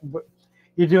do?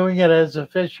 You're doing it as a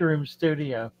fish room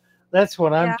studio. That's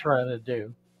what I'm trying to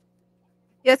do.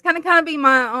 Yeah, it's kind of be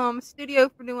my studio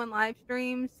for doing live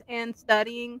streams and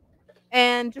studying,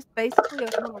 and just basically a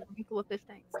little room full of fish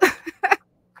tanks.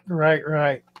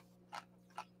 Right.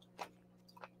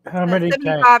 How many tanks?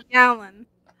 75-gallon.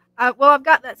 Well, I've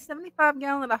got that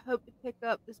 75-gallon I hope to pick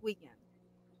up this weekend.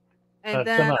 And That's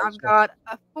a then nice I've one. got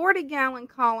a 40-gallon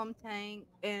column tank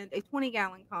and a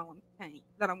 20-gallon column tank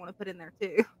that I want to put in there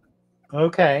too.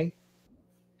 Okay.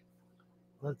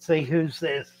 Let's see who's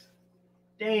this.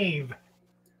 Dave.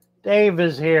 Dave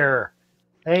is here.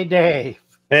 Hey, Dave.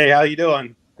 Hey, how you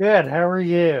doing? Good. How are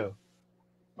you?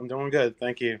 I'm doing good,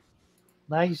 thank you.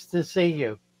 Nice to see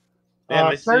you. Yeah,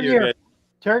 nice to see you again.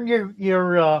 Turn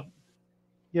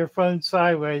your phone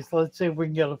sideways. Let's see if we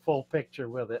can get a full picture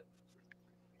with it.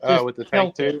 Oh, with the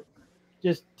tank too?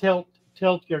 Just tilt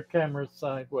your camera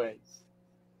sideways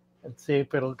and see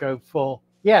if it'll go full.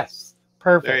 Yes.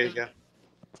 Perfect. There you go.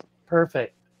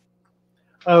 Perfect.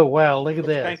 Oh wow, look at Which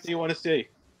this. tank do you want to see?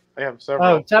 I have several.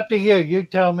 Oh, it's up to you. You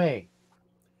tell me.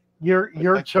 Your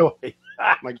choice.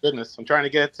 My goodness, I'm trying to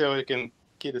get it so we can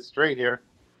keep it straight here.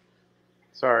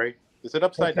 Sorry. Is it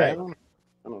upside down?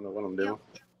 I don't know what I'm doing.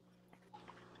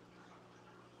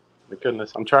 My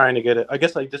goodness, I'm trying to get it. I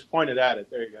guess I just pointed at it.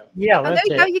 There you go. Yeah, There that's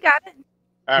you go. it. You got it.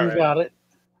 All You right. got it.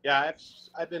 Yeah,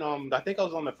 I've been on. I think I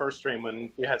was on the first stream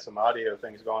when you had some audio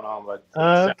things going on, but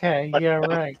Okay. Yeah.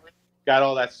 Right. got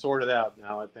all that sorted out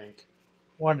now. I think.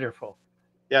 Wonderful.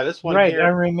 Yeah, this one Right. here. I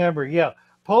remember. Yeah.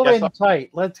 Pull Yes, in tight.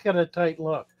 Let's get a tight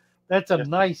look. That's a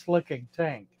nice looking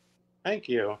tank. Thank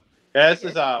you. Yeah, this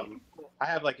is I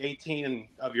have like 18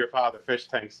 of your father fish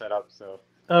tanks set up, so.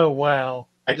 Oh wow.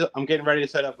 I'm getting ready to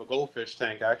set up a goldfish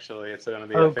tank. Actually, it's going to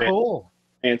be cool.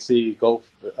 fancy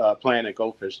Planet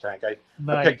goldfish tank. I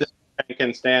picked this tank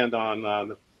and stand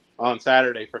on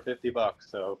Saturday for $50.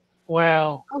 So.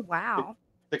 Wow. Oh wow.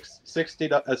 It's a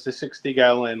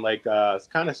 60-gallon, like it's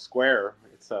kind of square.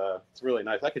 It's really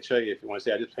nice. I could show you if you want to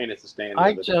see. I just painted the stand.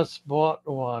 I just bought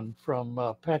one from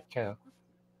Petco.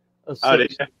 A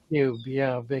 6 cube.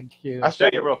 Yeah, a big cube. I'll show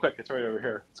you real quick. It's right over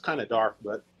here. It's kind of dark,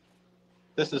 but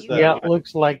this is the. Yeah, it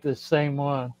looks like the same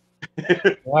one.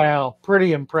 Wow,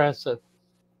 pretty impressive.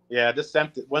 Yeah, this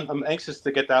empty. I'm anxious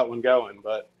to get that one going,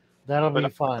 but that'll be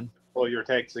fun. Well, your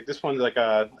tanks like this one's like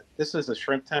this is a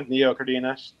shrimp tank,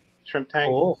 Neocardina shrimp tank.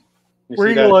 Cool. Where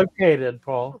are you located,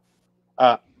 Paul?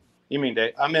 You mean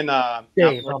Dave? I'm in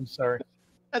Dave. I'm sorry.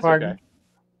 That's okay.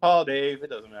 Paul, Dave. It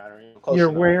doesn't matter. You're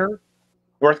where?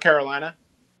 North Carolina.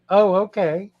 Oh,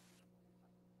 okay.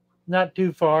 Not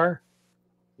too far.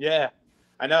 Yeah,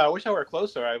 I know. I wish I were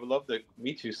closer. I would love to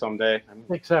meet you someday.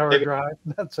 6-hour drive.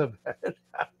 Not so bad.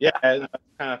 Yeah, it's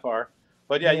kind of far.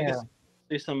 But yeah, you can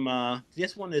see some.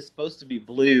 This one is supposed to be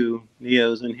blue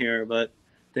Neos in here, but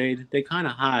they kind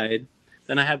of hide.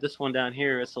 Then I have this one down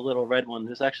here. It's a little red one.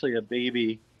 There's actually a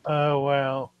baby. Oh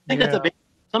wow! I think it's a baby.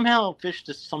 Somehow fish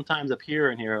just sometimes appear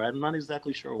in here. I'm not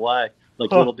exactly sure why.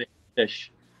 Like little baby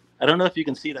fish. I don't know if you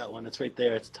can see that one. It's right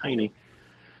there. It's tiny.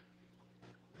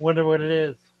 Wonder what it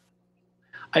is.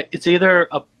 It's either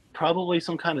probably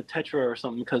some kind of tetra or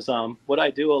something. Because what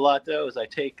I do a lot though is I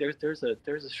take there's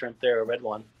a shrimp there, a red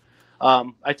one.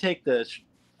 I take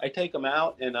them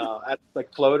out and add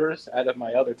like floaters out of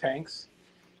my other tanks.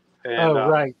 And,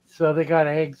 right. So they got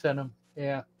eggs in them.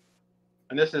 Yeah.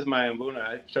 And this is my Mbuna.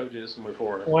 I showed you this one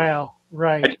before. Wow.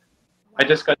 Right. I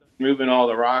just got moving all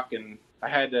the rock, and I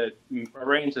had to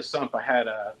arrange the sump. I had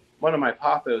one of my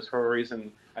pothos for a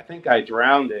reason. I think I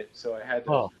drowned it, so I had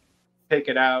to take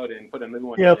it out and put a new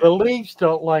one. Yeah, in the leaves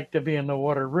don't like to be in the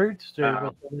water. Roots do,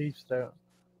 but the leaves don't.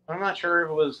 I'm not sure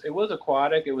if it was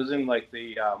aquatic. It was in like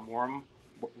the warm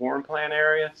plant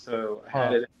area, so I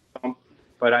had it in the sump.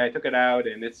 But I took it out,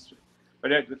 and I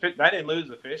didn't lose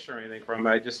the fish or anything from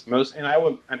it.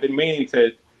 I've been meaning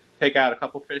to take out a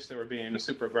couple fish that were being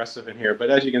super aggressive in here. But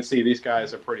as you can see, these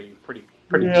guys are pretty.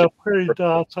 Yeah, pretty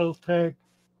docile tank.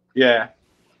 Yeah.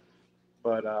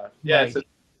 But it's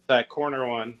that corner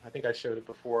one. I think I showed it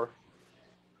before.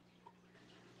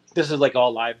 This is like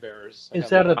all live bearers. Is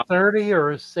that a 30 or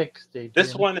a 60?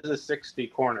 This one is a 60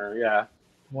 corner. Yeah.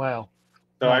 Wow.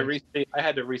 So I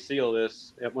had to reseal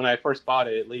this. When I first bought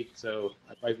it, it leaked, so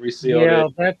I resealed it. Yeah,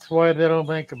 that's why they don't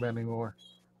make them anymore.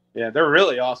 Yeah, they're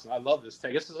really awesome. I love this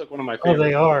tank. This is like one of my favorites. Oh,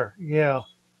 they are. Yeah.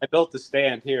 I built the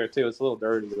stand here too. It's a little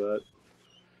dirty,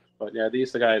 but yeah, these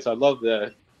are the guys. I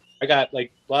got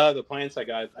like a lot of the plants I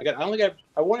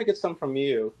want to get some from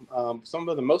you. Most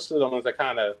of the ones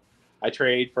I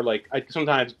trade for, like, I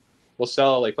sometimes will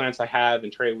sell like plants I have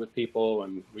and trade with people,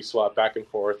 and we swap back and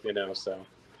forth, so.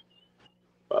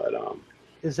 But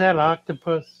is that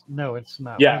octopus? No, it's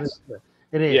not. Yes.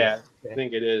 It is. Yeah, I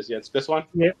think it is. Yeah, it's this one.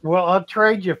 Yeah. Well, I'll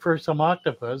trade you for some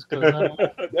octopus.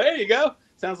 There you go.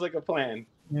 Sounds like a plan.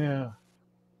 Yeah.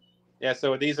 Yeah.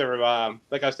 So these are,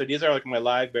 like I said, these are like my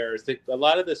live bears. A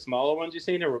lot of the smaller ones you've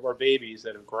seen are babies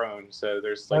that have grown. So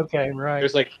there's like,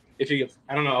 there's like,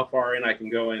 I don't know how far in I can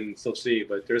go in and still see,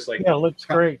 but there's like. Yeah, it looks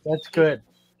great. That's good.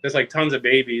 there's like tons of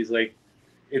babies like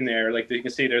in there. Like you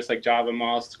can see, there's like Java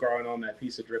moss growing on that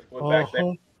piece of driftwood back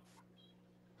there.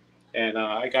 And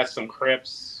I got some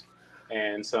crypts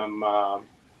and some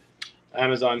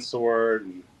Amazon sword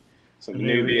and some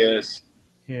Nubius.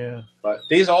 Yeah. But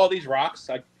all these rocks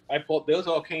I pulled, those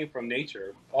all came from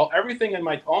nature. Everything in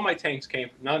all my tanks came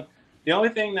from none. The only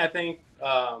thing that I think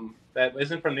that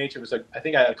isn't from nature was I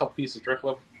think I had a couple pieces of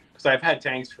driftwood, because I've had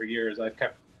tanks for years.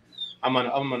 I'm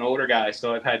an older guy,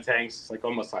 so I've had tanks like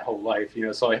almost my whole life, you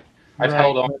know. So I've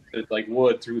held on to like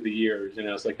wood through the years, you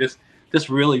know. It's like this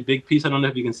really big piece. I don't know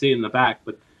if you can see it in the back,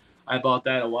 but I bought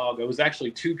that a while ago. It was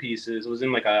actually 2 pieces. It was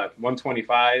in like a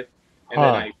 125, and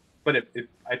then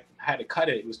I had to cut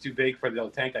it. It was too big for the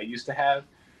tank I used to have.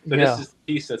 So this is the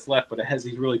piece that's left, but it has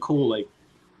these really cool like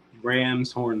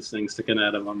ram's horns things sticking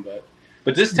out of them.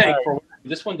 But this tank,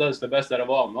 this one does the best out of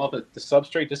all. All the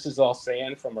substrate. This is all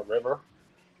sand from a river.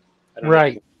 I don't know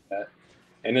if you can see that.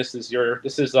 And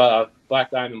this is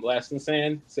black diamond blasting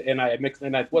sand. And I mixed.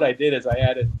 And what I did is I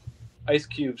added ice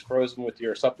cubes frozen with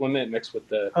your supplement mixed with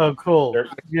the dirt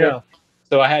mixture. Yeah.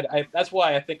 So that's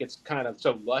why I think it's kind of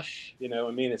so lush, you know.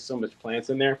 I mean, it's so much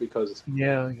plants in there because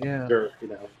dirt, you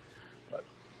know.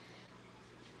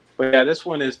 But yeah, this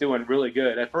one is doing really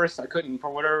good. At first, I couldn't, for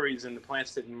whatever reason, the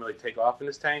plants didn't really take off in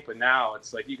this tank. But now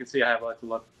it's like you can see, I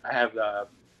have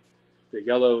the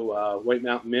yellow White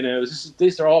Mountain minnows.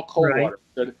 These are all cold water.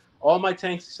 So all my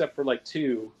tanks except for like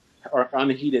 2 are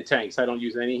unheated tanks. I don't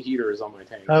use any heaters on my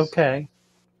tanks. Okay.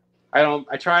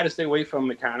 I try to stay away from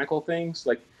mechanical things.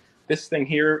 Like this thing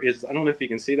here is, I don't know if you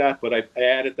can see that, but I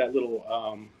added that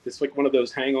little it's like one of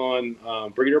those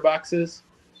hang-on breeder boxes.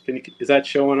 Is that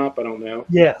showing up? I don't know.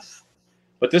 Yes.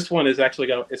 But this one is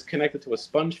actually it's connected to a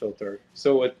sponge filter.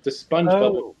 So the sponge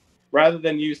bubble, rather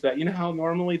than use that, you know how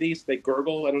normally they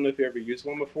gurgle. I don't know if you ever used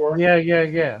one before.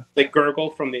 Yeah. They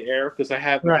gurgle from the air because I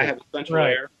have essential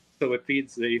air, so it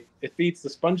feeds the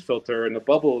sponge filter, and the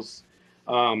bubbles,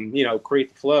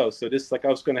 create the flow. So this, like, I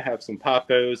was going to have some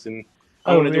popos, and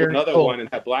I want to do another one and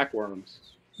have blackworms.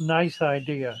 Nice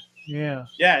idea. Yeah.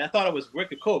 Yeah, I thought it was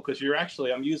wicked cool because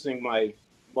I'm using my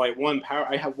one power.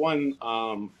 I have one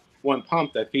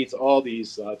pump that feeds all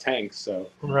these tanks. So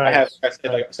I have,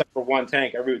 except for one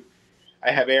tank,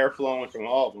 I have air flowing from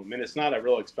all of them, and it's not a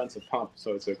real expensive pump,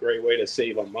 so it's a great way to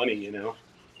save on money, you know.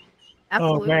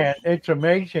 Absolutely. Oh man, it's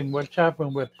amazing what's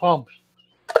happened with pumps.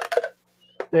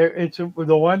 It's the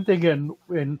one thing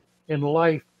in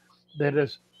life that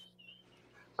has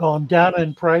gone down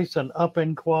in price and up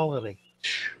in quality.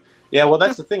 Yeah, well,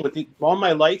 that's the thing with all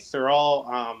my lights are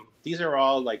all these are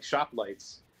all like shop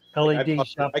lights. LED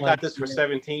shop lights. I got this for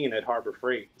 $17 at Harbor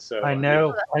Freight. So I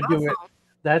know. I do it.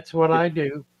 That's what I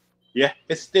do. Yeah,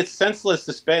 it's senseless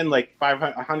to spend like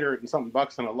 $500 and something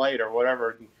bucks on a light or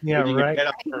whatever. Yeah, you right. Can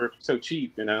get them for so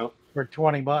cheap, you know. For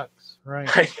 $20, right?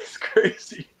 It's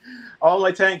crazy. All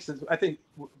my tanks. I think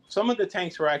some of the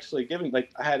tanks were actually giving.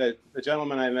 Like I had a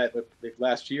gentleman I met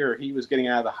last year. He was getting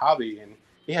out of the hobby, and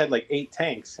he had like 8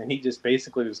 tanks, and he just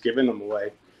basically was giving them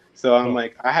away. So I'm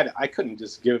like, I couldn't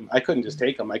just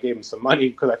take them. I gave him some money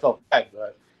because I felt bad,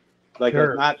 but like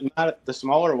not the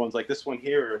smaller ones, like this one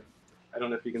here. I don't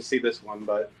know if you can see this one,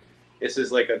 but this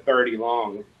is like a 30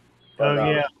 long. But,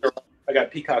 I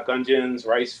got peacock gudgeons,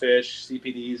 rice fish,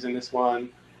 CPDs in this one.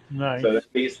 Nice. So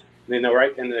these,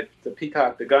 right, and the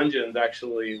peacock, the gudgeons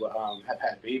actually have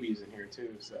had babies in here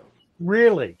too. So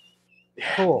really,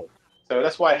 cool. So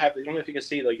that's why I have. I don't know if you can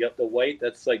see the white.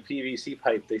 That's like PVC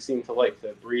pipe. They seem to like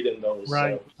to breed in those.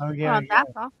 Right. So. Oh yeah.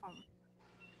 That's awesome.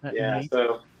 Yeah.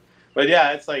 So, but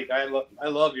yeah, it's like I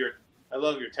love your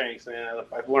tanks, man.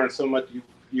 I've learned so much.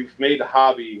 You've made the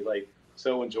hobby like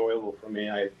so enjoyable for me.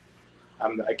 I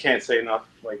can't say enough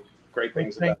like great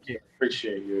things about you. I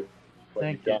appreciate you.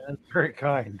 Thank you. That's very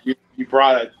kind. You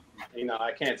brought it.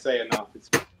 I can't say enough. It's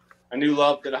a new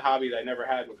love to the hobby that I never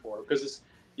had before because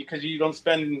you don't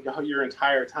spend your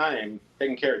entire time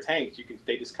taking care of tanks.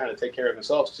 They just kind of take care of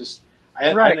themselves.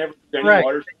 I never did any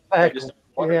water. I just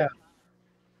water. Yeah.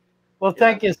 Well,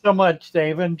 thank you so much,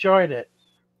 Dave. Enjoyed it.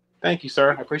 Thank you,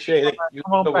 sir. I appreciate it.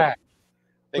 Come on back.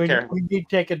 Take care. We need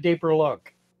to take a deeper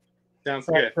look. Sounds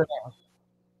good.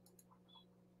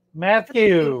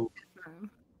 Matthew.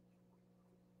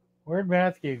 Where'd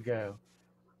Matthew go?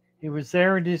 He was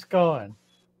there and he's gone.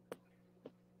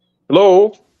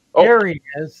 Hello. Oh. There he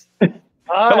is. Hi.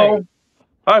 Hello.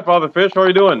 Hi, Father Fish. How are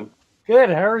you doing? Good.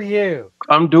 How are you?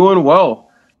 I'm doing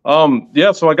well.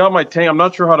 Yeah, so I got my tank. I'm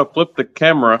not sure how to flip the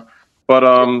camera,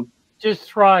 but just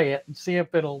try it and see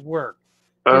if it'll work.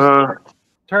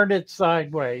 Turn it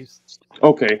sideways.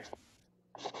 Okay.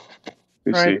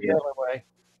 Try it the other way.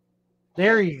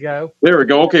 There you go. There we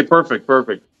go. Okay, perfect.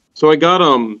 So I got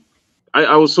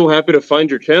I was so happy to find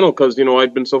your channel because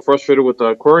I'd been so frustrated with the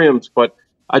aquariums, but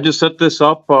I just set this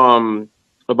up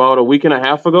about a week and a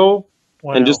half ago,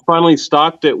 and just Wow. finally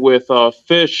stocked it with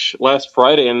fish last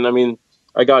Friday. And I mean,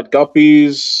 I got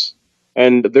guppies,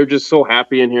 and they're just so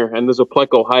happy in here. And there's a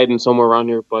pleco hiding somewhere around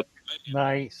here, but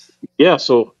Nice. yeah.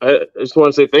 So I just want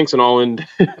to say thanks and all, and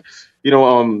you know,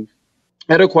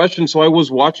 I had a question. So I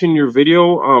was watching your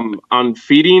video on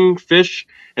feeding fish,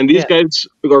 and these Yeah. guys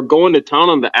are going to town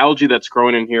on the algae that's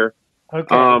growing in here.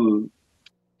 Okay.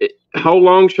 How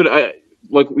long should I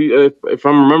if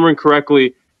I'm remembering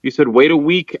correctly, you said wait a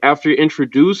week after you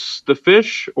introduce the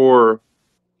fish, or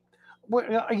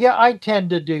Well, yeah, I tend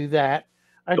to do that.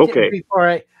 okay,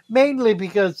 Before mainly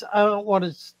because I don't want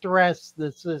to stress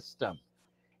the system.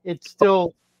 It's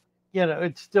still,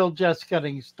 it's still just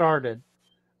getting started.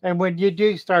 And when you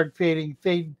do start feeding,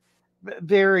 feed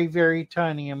very, very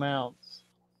tiny amounts.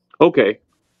 okay,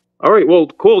 all right, well,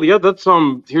 cool, yeah, that's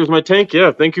here's my tank. Yeah,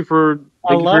 I thank you for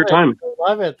love your it. time. I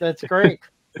love it. That's great.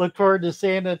 Look forward to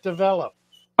seeing it develop.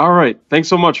 All right, thanks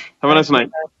so much. Have a Thank nice you, night.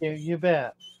 Matthew. You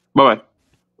bet. Bye bye.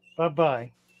 Bye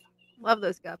bye. Love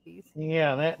those guppies.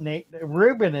 Yeah, that Nate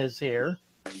Ruben is here.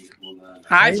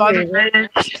 Hi, Hey, Father Ruben.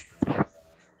 Fish.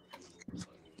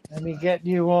 Let me get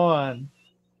you on.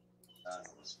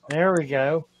 There we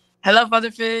go. Hello,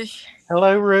 Father Fish.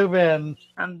 Hello, Ruben.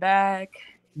 I'm back.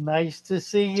 Nice to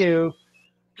see you.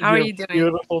 How are Your you doing?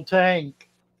 beautiful tank.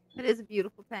 It is a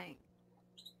beautiful tank.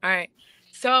 All right.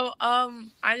 So,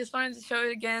 I just wanted to show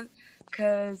it again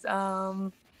because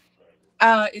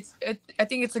I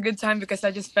think it's a good time because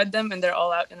I just fed them and they're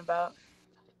all out and about.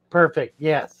 Perfect.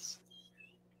 Yes.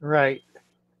 Right.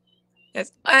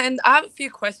 Yes, and I have a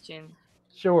few questions.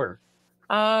 Sure.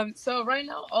 So right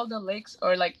now all the lakes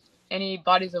or like any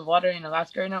bodies of water in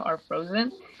Alaska right now are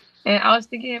frozen, and I was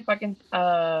thinking if I can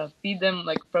feed them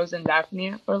like frozen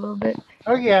Daphnia for a little bit.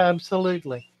 Oh yeah,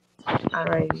 absolutely.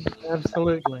 Alrighty.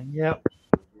 Absolutely. Yep.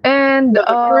 And So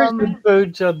the frozen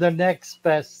foods are the next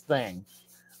best thing.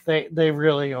 They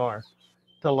really are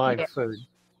to live yeah. food.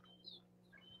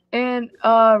 And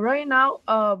right now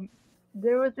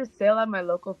there was this sale at my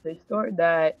local fish store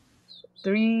that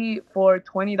 3 for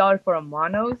 $20 for a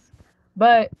monos,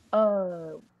 but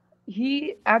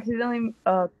he accidentally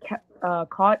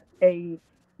caught a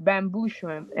bamboo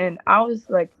shrimp, and I was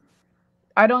like,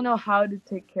 I don't know how to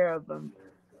take care of him.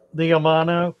 The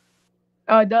Amano.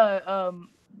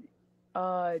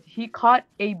 He caught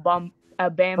a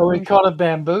bamboo. Oh, he caught a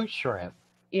bamboo shrimp.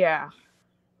 Yeah.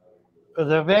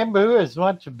 The bamboo is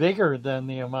much bigger than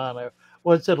the Amano.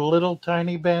 Was it a little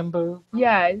tiny bamboo?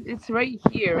 Yeah, it's right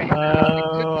here. And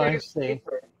Oh, I see.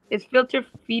 It's filter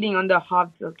feeding on the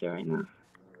hot filter right now.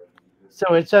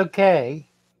 So it's okay.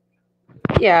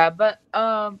 Yeah, but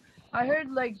I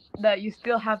heard like that you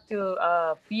still have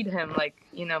to feed him like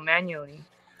manually.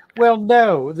 Well,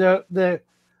 no, the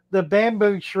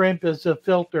bamboo shrimp is a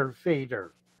filter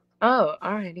feeder. Oh,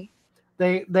 alrighty.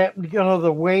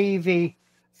 The wavy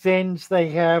fins they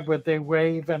have, what they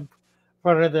wave in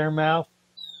front of their mouth,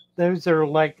 those are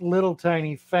like little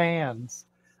tiny fans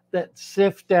that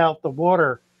sift out the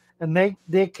water, and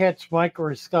they catch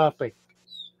microscopic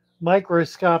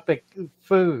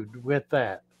food with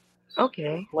that.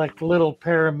 Okay. Like little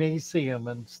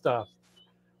paramecium and stuff.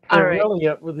 All right.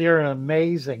 They're an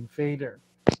amazing feeder.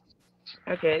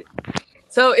 Okay.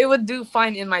 So it would do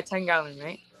fine in my 10-gallon,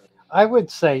 right? I would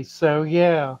say so,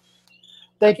 yeah.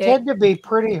 They tend to be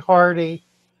pretty hardy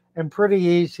and pretty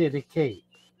easy to keep.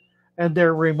 And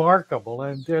they're remarkable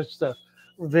and just a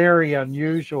very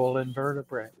unusual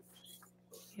invertebrate.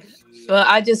 Well,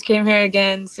 I just came here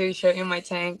again to show you my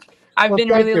tank. I've been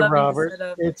really loving Robert. the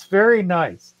setup. It's very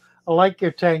nice. I like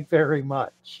your tank very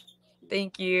much.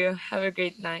 Thank you. Have a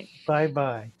great night.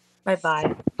 Bye-bye.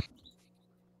 Bye-bye.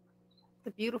 It's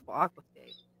a beautiful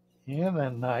aquascape. Yeah,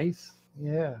 that's nice.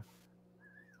 Yeah.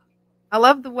 I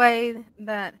love the way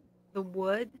that the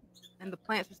wood and the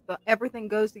plants, everything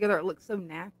goes together. It looks so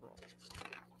natural.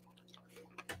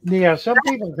 Yeah, some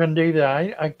people can do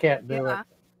that. I can't do it.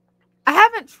 I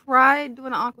haven't tried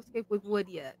doing an aquascape with wood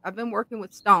yet. I've been working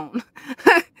with stone.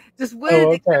 Just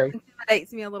wood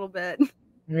intimidates me a little bit.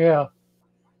 Yeah.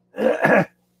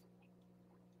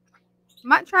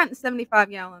 Might try it in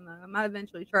 75-gallon though. I might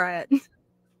eventually try it.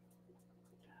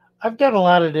 I've done a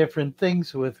lot of different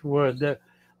things with wood.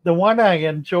 The one I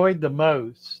enjoyed the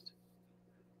most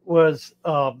was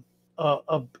a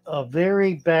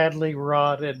very badly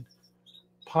rotted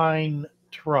pine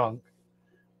trunk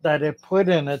that it put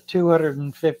in a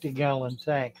 250-gallon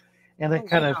tank, and it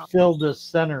kind of filled the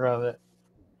center of it,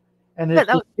 and it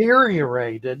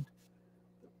deteriorated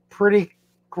pretty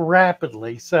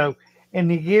rapidly. So in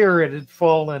a year, it had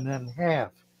fallen in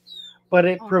half. But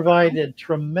it Oh, provided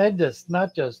tremendous,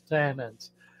 not just tannins,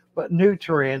 but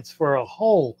nutrients for a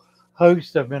whole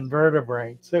host of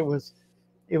invertebrates. It was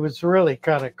really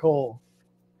kind of cool.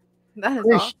 that is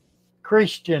Chris, awesome.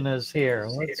 Christian is here.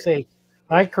 Let's see.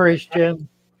 Hi, Christian.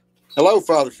 Hello,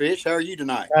 Father Fish. How are you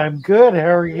tonight? I'm good.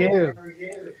 How are you?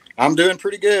 I'm doing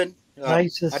pretty good.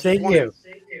 Nice to I see just wanted.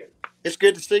 you. It's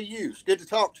good to see you. It's good to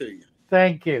talk to you.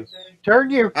 Thank you. Turn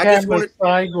your I just camera wanted.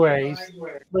 sideways.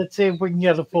 Let's see if we can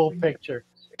get a full picture.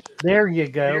 There you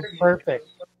go. Perfect.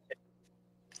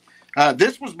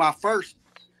 This was my first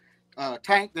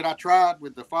tank that I tried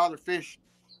with the Father Fish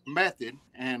method,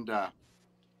 and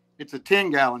it's a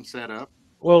 10-gallon setup.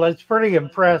 Well, that's pretty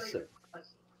impressive.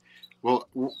 Well,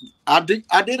 I did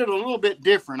it a little bit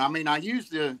different. I mean, I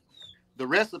used the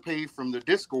recipe from the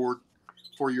Discord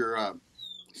for your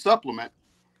supplement.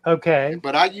 Okay.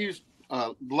 But I used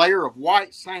a layer of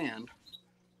white sand.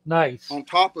 Nice. On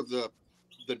top of the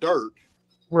dirt.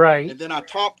 Right. And then I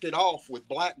topped it off with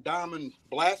black diamond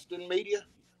blasting media.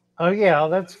 Oh yeah,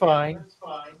 that's fine.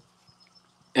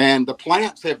 And the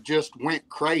plants have just went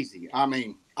crazy. I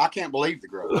mean, I can't believe the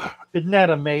growth. Isn't that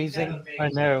amazing? I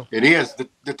know. It is.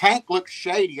 The tank looks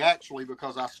shady actually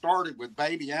because I started with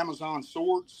baby Amazon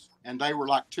swords and they were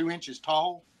like 2 inches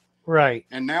tall. Right.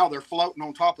 And now they're floating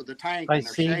on top of the tank. I And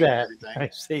they're see shading that. everything. I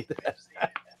see that.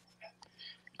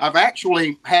 I've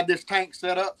actually had this tank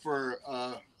set up for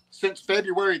since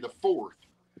February the 4th.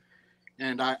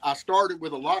 And I started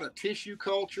with a lot of tissue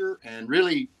culture and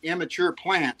really immature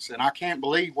plants. And I can't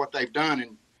believe what they've done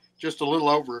in just a little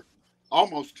over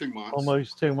almost 2 months.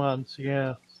 Almost 2 months.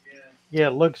 Yeah. Yeah,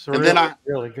 it looks And really, then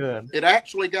really good. It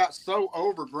actually got so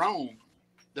overgrown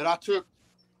that I took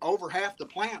over half the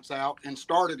plants out and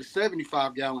started a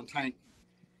 75-gallon tank.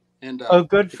 And oh,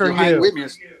 good for hang you. with me,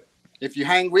 if you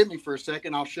hang with me for a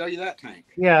second, I'll show you that tank.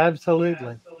 Yeah,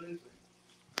 absolutely.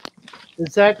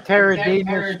 Is that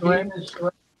Caradina shrimp?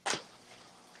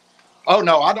 Oh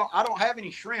no, I don't have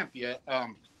any shrimp yet. I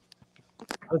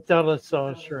thought I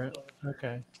saw shrimp.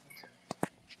 Okay.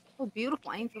 Oh,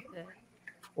 beautiful angelfish.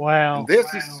 Wow. And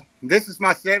this is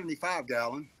my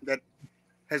 75-gallon that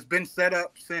has been set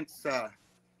up since the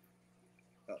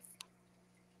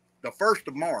 1st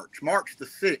of March. March the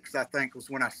 6th, I think, was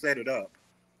when I set it up.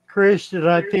 Christian,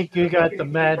 I think you got the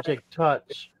magic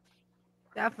touch.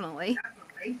 Definitely.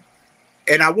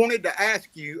 And I wanted to ask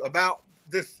you about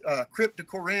this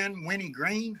Cryptocorin Winnie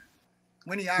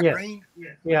Eye Yeah. Green.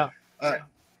 Yeah.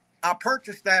 I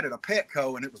purchased that at a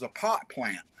Petco, and it was a pot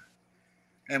plant.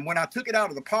 And when I took it out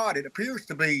of the pot, it appears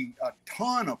to be a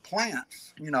ton of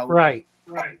plants, Right.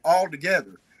 all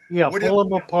together. Yeah, pull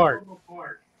them apart.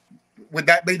 Would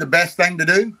that be the best thing to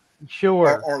do?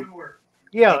 Sure.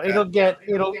 Yeah, Okay.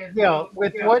 it'll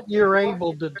with what you're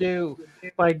able to do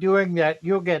by doing that,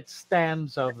 you'll get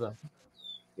stands of them.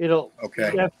 It'll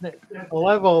definitely. I'll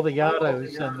have all the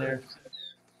autos in there.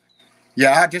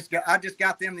 Yeah, I just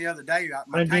got them the other day.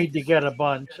 I need to get a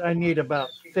bunch. I need about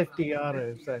 50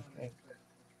 autos, I think.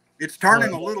 It's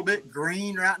turning a little bit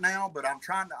green right now, but I'm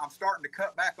starting to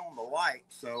cut back on the light,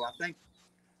 so I think.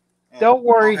 Don't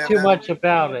worry too much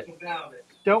about it.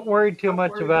 Don't worry too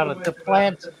much about it. The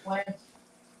plants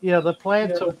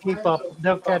will keep up.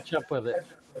 They'll catch up with it.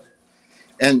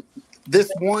 And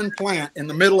this one plant in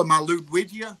the middle of my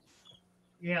Ludwigia,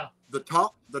 yeah, the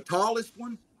tallest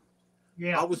one.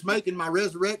 Yeah, I was making my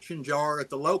resurrection jar at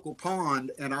the local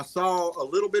pond, and I saw a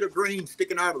little bit of green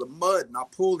sticking out of the mud, and I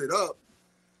pulled it up.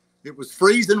 It was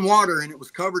freezing water, and it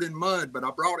was covered in mud, but I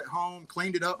brought it home,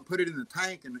 cleaned it up, and put it in the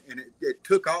tank, and it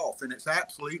took off, and it's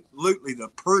absolutely the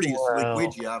prettiest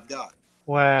Ludwigia I've got.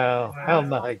 Wow, how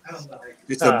nice.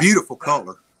 It's a beautiful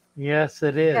color. Yes,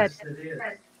 it is.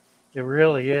 It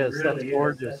really is. That's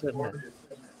gorgeous, isn't it?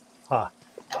 Huh.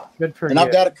 Good for you. And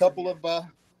I've got a couple of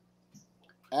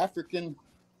African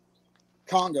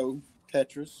Congo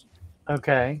tetras.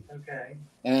 Okay.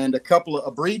 And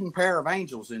a breeding pair of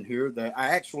angels in here that I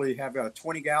actually have got a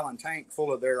 20-gallon tank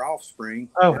full of their offspring.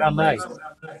 Oh, how nice.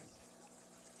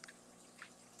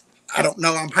 I don't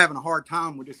know. I'm having a hard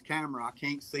time with this camera. I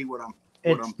can't see what I'm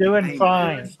doing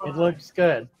fine. It looks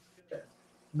good.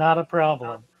 Not a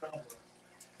problem.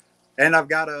 And I've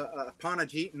got a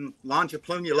Ponageton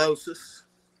longiplunulosus.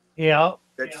 Yeah.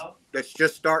 That's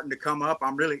just starting to come up.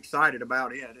 I'm really excited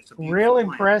about it. It's a real plant.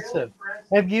 Impressive.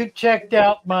 Have you checked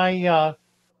out my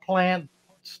plant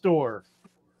store?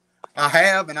 I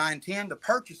have, and I intend to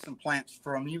purchase some plants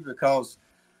from you because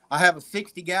I have a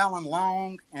 60-gallon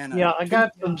long and I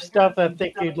got some stuff I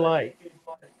think you'd like.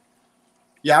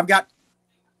 Yeah, I've got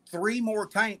 3 more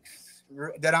tanks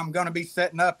that I'm going to be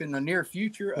setting up in the near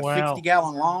future, a Wow.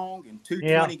 60-gallon long and two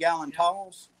Yeah. 20-gallon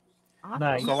talls.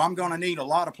 Nice. So I'm going to need a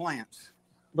lot of plants.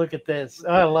 Look at this.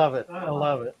 I love it. I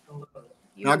love it.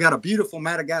 Now, I got a beautiful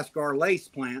Madagascar lace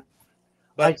plant.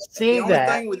 I see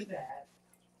that.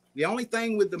 The only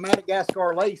thing with the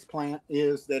Madagascar lace plant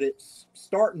is that it's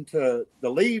the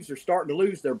leaves are starting to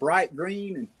lose their bright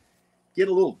green and get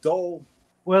a little dull.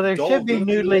 Well, there dull should be green.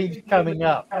 new leaves coming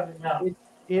up.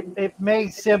 It may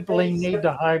simply need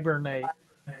to hibernate.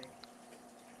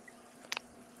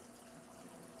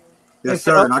 Yes, If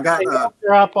sir. And I got they don't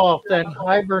drop off, then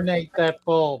hibernate that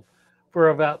bulb for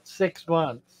about 6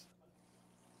 months.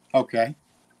 okay.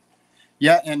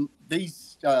 Yeah, and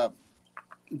these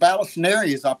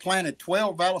Vallisnerias, I planted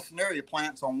 12 Vallisneria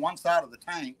plants on one side of the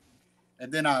tank,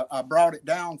 and then I brought it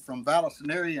down from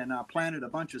Vallisneria and I planted a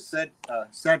bunch of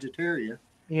Sagittaria.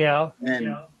 Yeah.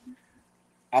 And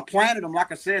I planted them,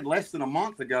 like I said, less than a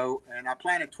month ago, and I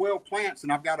planted 12 plants,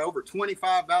 and I've got over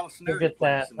 25 Vallisneria Look at that.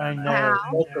 plants in there I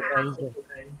now. know. That's amazing.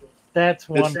 That's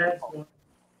wonderful.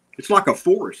 It's like a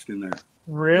forest in there.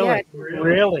 Really?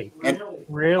 Really? And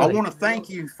Really? I want to thank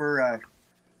you for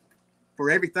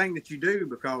everything that you do,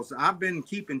 because I've been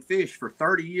keeping fish for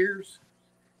 30 years,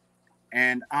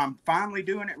 and I'm finally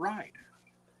doing it right.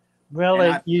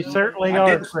 Well, you certainly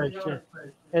are, Christian.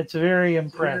 It's very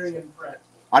impressive.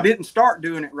 I didn't start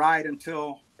doing it right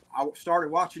until I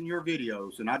started watching your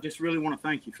videos, and I just really want to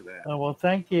thank you for that. Oh, well,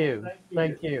 thank you.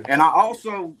 Thank you. And I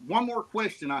also, one more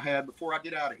question I had before I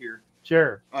get out of here.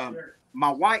 Sure. My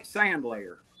white sand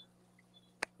layer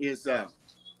is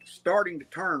starting to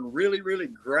turn really, really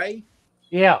gray.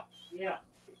 Yeah.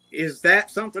 Is that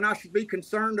something I should be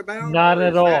concerned about? Not or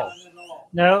at is all.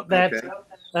 No, Okay.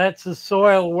 that's the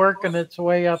soil working its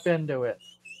way up into it.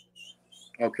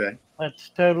 Okay. That's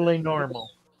totally normal.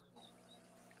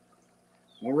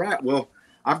 All right. Well,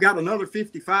 I've got another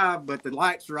 55, but the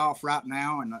lights are off right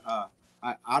now, and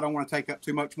I don't want to take up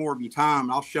too much more of your time.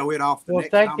 I'll show it off the Well,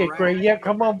 next thank time you, around. Craig. Yeah,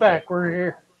 come on back. We're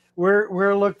here.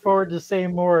 We're look forward to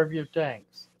seeing more of your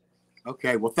tanks.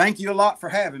 Okay. Well, thank you a lot for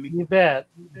having me. You bet.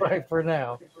 Bye for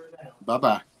now.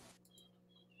 Bye-bye.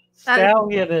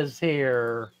 Stallion is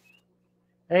here.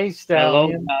 Hey,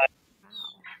 Stallion.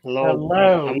 Hello.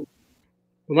 Hello.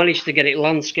 We managed to get it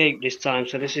landscaped this time,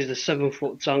 so this is the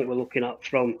 7-foot tank we're looking at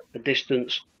from a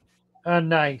distance.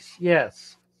 Nice.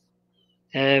 Yes.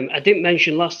 I didn't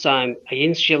mention last time, I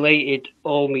insulated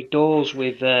all my doors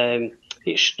with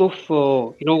it's stuff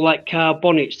for, like car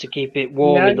bonnets to keep it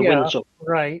warm in the winter.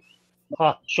 Right.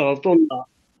 So I've done that.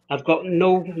 I've got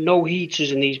no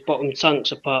heaters in these bottom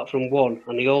tanks apart from one,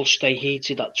 and they all stay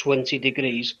heated at 20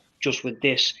 degrees just with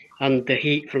this and the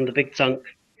heat from the big tank.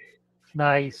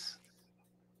 Nice.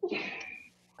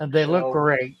 And they look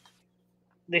great.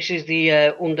 This is the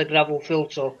under gravel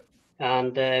filter,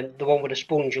 and the one with a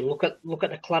sponge. And look at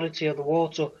the clarity of the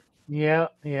water. Yeah.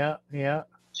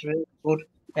 It's really good.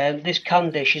 This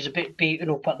Candy, she's a bit beaten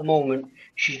up at the moment.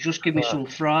 She's just given me some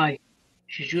fry.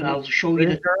 I'll show you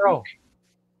the girl.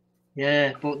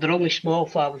 Yeah, but they're only small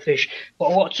father fish. But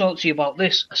I want to talk to you about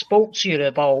this. I spoke to you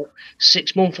about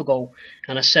 6 months ago,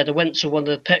 and I said I went to one of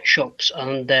the pet shops,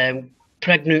 and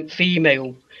pregnant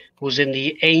female was in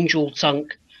the angel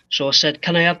tank. So I said,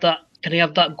 "Can I have that? Can I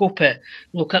have that guppy?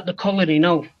 Look at the colony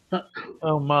now."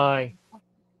 Oh my!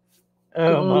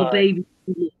 Oh my! Baby,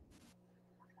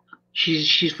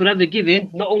 she's forever giving.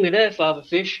 Not only there, father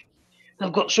fish,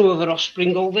 I've got some of her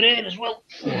offspring over there as well.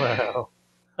 Wow!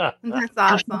 That's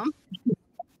awesome.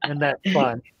 And that's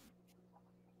fun.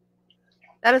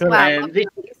 That is wow.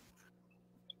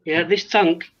 This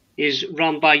tank is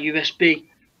run by USB.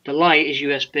 The light is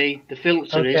USB. The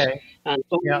filter is. And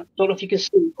don't know if you can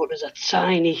see, but there's a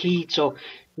tiny heater.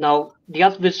 Now, the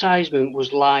advertisement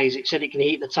was lies. It said it can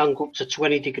heat the tank up to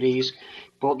 20 degrees,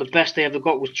 but the best they ever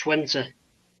got was 20.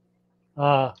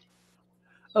 Well,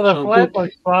 the plant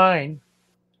looks fine.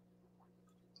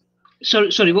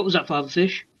 Sorry, what was that, father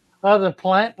fish? Oh, the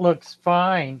plant looks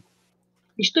fine.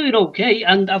 It's doing okay,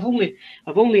 and I've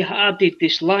only added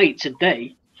this light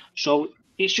today, so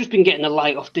it's just been getting the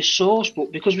light off this source.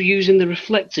 But because we're using the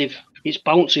reflective, it's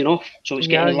bouncing off, so it's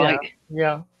getting light.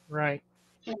 Yeah, right.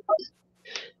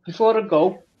 Before I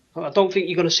go, I don't think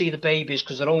you're going to see the babies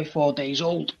because they're only 4 days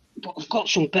old. But I've got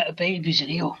some better babies in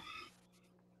here.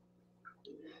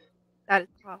 That is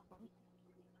awesome.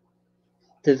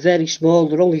 They're very small.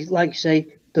 They're only, like you say,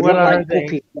 they're What not are like they?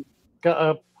 puppies.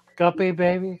 Guppy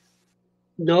babies?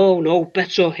 No,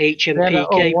 better HMPK.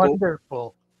 Oh,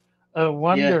 wonderful. Oh,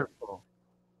 wonderful.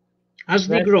 Yeah. As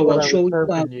they That's grow, what I'll I show was you.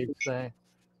 hoping you'd say.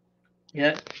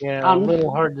 Yeah. Yeah, a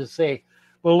little hard to see.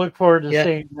 We'll look forward to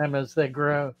seeing them as they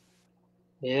grow.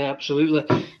 Yeah,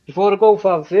 absolutely. Before I go,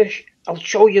 Father Fish, I'll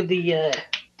show you the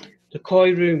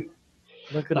koi room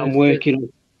Look that at I'm this. working on.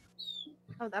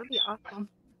 Oh, that'll be awesome.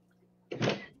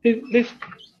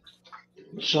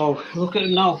 So look at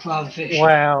them now, Father Fish.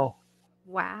 Wow.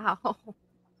 Wow.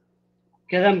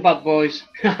 Get them bad boys.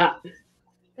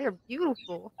 They're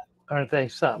beautiful. Aren't they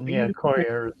something? Yeah, koi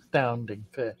are astounding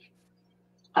fish.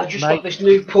 I just Nice, got this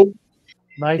new pump,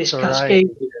 nice this variety. cascade.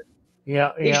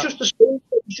 Yeah, It's yeah.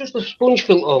 just a sponge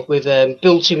filter with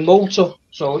built-in motor.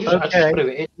 So I just Okay. put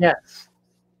it in. Yes.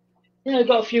 Yeah, I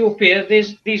got a few up here.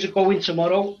 These are going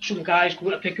tomorrow. Some guys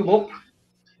going to pick them up.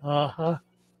 Uh-huh.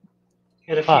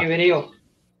 Get a few in here.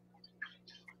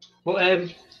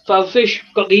 But Father Fish,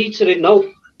 got the heater in now.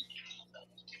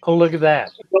 Oh, look at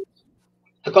that.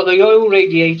 I got the oil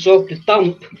radiator. The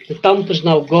damp is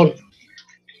now gone.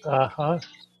 Uh-huh.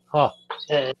 Huh.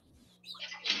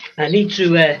 I need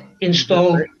to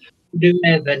install new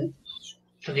air vent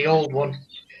for the old one.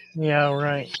 Yeah,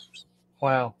 right.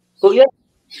 Wow. But yeah,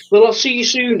 well, I'll see you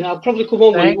soon. I'll probably come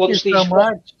on Thank you once these. so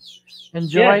much.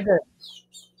 Enjoyed it.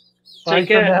 Bye Take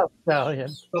for care. now,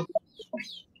 Stallion.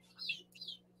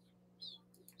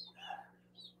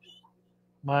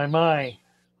 My.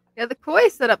 Yeah, the koi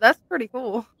setup, that's pretty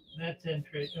cool. That's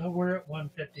interesting. Oh, we're at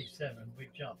 157. We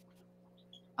jumped.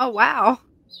 Oh, wow.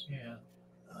 Yeah.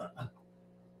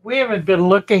 We haven't been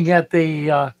looking at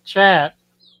the chat.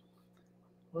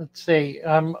 Let's see.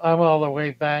 I'm all the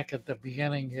way back at the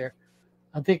beginning here.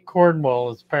 I think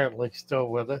Cornwall is apparently still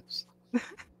with us.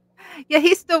 Yeah,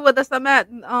 he's still with us. I'm at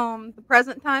the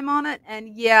present time on it, and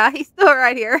yeah, he's still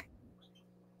right here.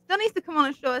 Still needs to come on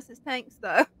and show us his tanks,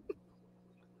 though.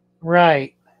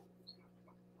 Right.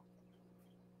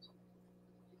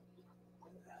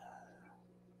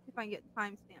 If I can get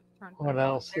timestamp turned. What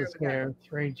else is there?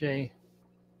 3G.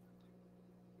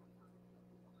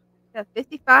 Got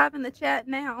 55 in the chat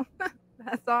now.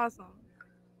 That's awesome.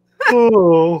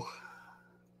 Oh.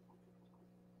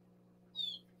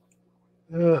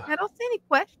 I don't see any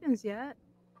questions yet.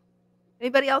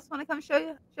 Anybody else want to come show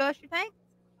us your tank?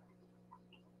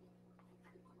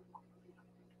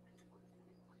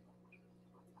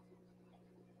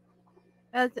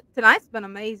 Tonight's been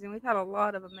amazing. We've had a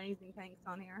lot of amazing tanks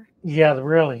on here. Yeah, they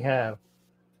really have.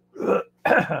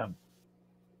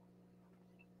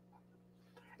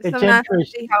 It's so nice to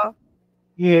interesting. see how.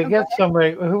 Yeah, get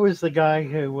somebody. Who was the guy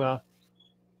who?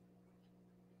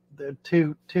 The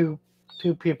two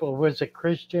people. Was it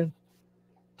Christian?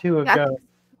 Two ago,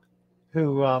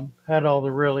 who had all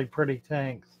the really pretty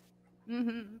tanks.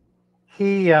 Mm-hmm.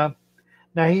 He now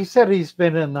he said he's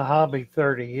been in the hobby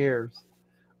 30 years,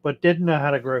 but didn't know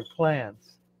how to grow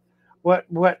plants. What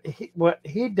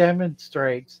he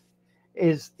demonstrates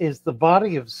is the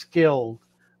body of skill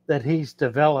that he's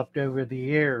developed over the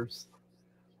years,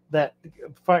 that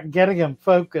getting him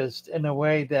focused in a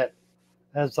way that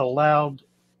has allowed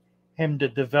him to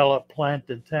develop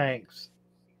planted tanks.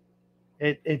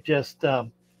 It just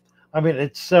I mean,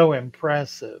 it's so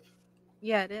impressive.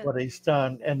 Yeah, it is. What he's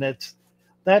done, and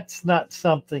that's not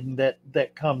something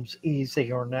that comes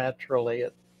easy or naturally.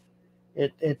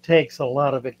 It takes a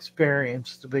lot of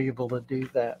experience to be able to do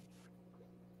that.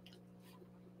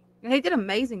 And he did an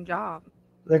amazing job.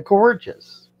 They're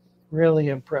gorgeous, really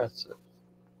impressive.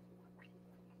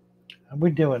 Are we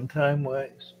doing time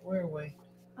wise? Where are we?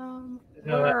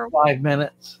 We're 5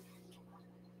 minutes.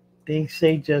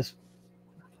 DC just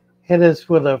hit us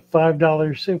with a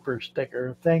 $5 super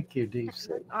sticker. Thank you, DC.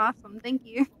 That's awesome. Thank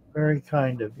you. Very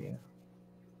kind of you.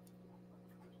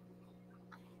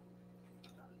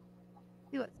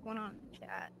 See what's going on in the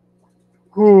chat.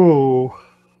 Ooh.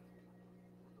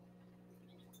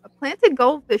 A planted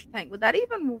goldfish tank. Would that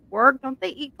even work? Don't they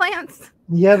eat plants?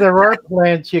 Yeah, there are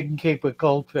plants you can keep with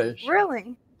goldfish.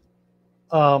 Really?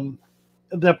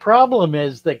 The problem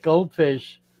is that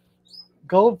goldfish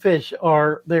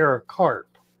they're a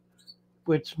carp,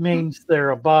 which means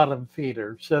they're a bottom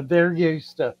feeder. So they're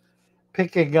used to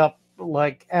picking up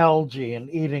like algae and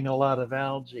eating a lot of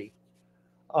algae,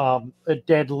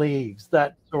 dead leaves,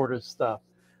 that sort of stuff.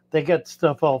 They get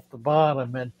stuff off the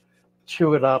bottom and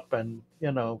chew it up and,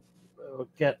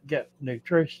 get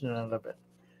nutrition out of it.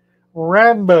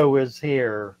 Rambo is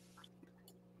here.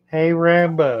 Hey,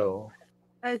 Rambo.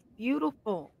 That's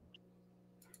beautiful.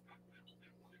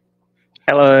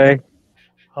 Hello.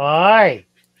 Hi.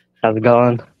 How's it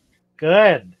going?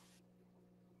 Good.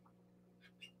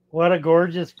 What a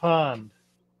gorgeous pond.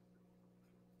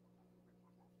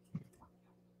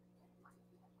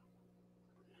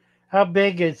 How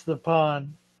big is the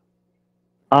pond?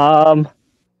 I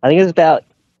think it's about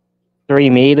 3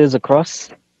 meters across.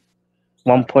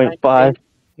 1.5.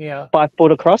 Yeah. 5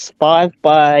 foot across, 5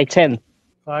 by 10.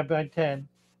 5 by 10.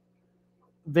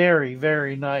 Very,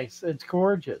 very nice. It's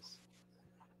gorgeous.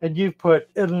 And you've put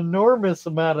an enormous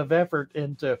amount of effort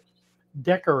into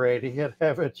decorating it,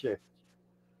 haven't you?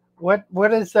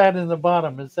 What is that in the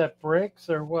bottom? Is that bricks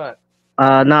or what?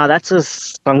 Nah, that's a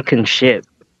sunken ship.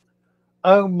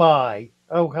 Oh my.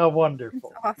 Oh, how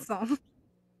wonderful. Awesome.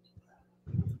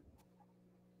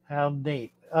 How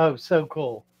neat. Oh, so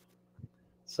cool.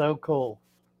 So cool.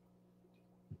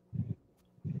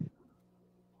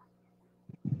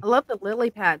 I love the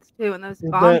lily pads too, and those Is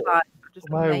bonsais that- are just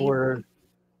My amazing. word.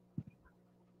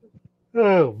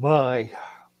 Oh my.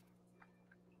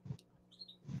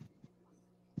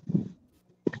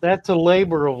 That's a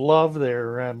labor of love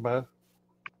there, Rambo.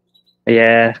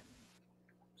 Yeah.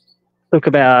 Took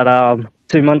about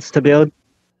 2 months to build.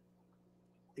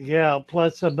 Yeah,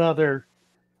 plus another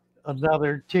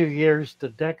 2 years to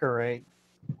decorate.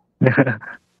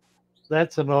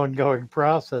 That's an ongoing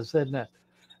process, isn't it?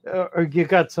 You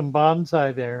got some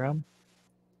bonsai there, huh?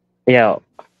 Yeah.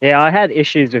 Yeah, I had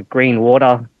issues with green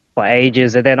water for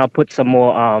ages, and then I put some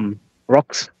more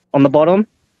rocks on the bottom,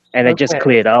 and it just Okay.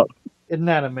 cleared up. Isn't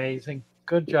that amazing?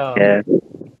 Good job. Yeah.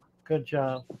 Good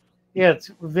job. Yeah, it's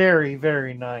very,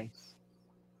 very nice.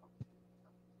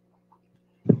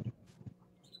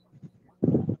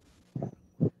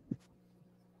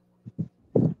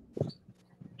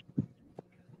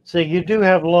 So you do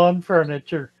have lawn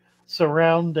furniture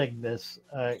surrounding this,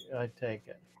 I take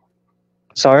it.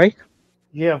 Sorry?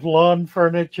 You have lawn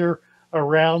furniture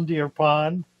around your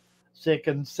pond so you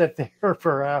can sit there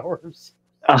for hours.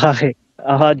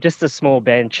 Just a small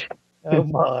bench. Oh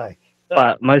my.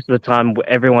 But most of the time,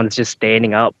 everyone's just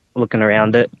standing up, looking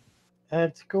around it.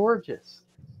 That's gorgeous.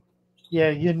 Yeah,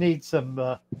 you need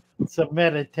some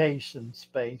meditation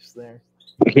space there.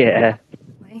 Yeah.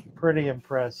 Pretty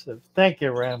impressive. Thank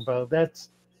you, Rambo. That's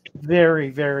very,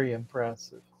 very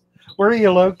impressive. Where are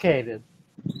you located?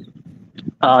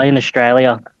 In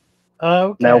Australia.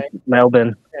 Okay.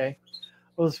 Melbourne. Okay.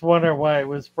 I was wondering why it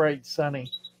was bright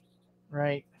sunny.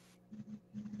 Right.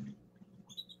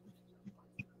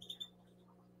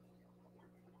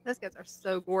 Those guys are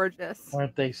so gorgeous.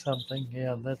 Aren't they something?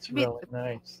 Yeah, that's It'd be really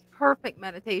nice. Perfect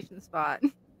meditation spot.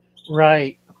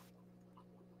 Right.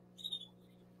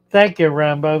 Thank you,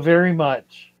 Rambo, very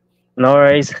much. No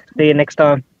worries. See you next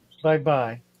time.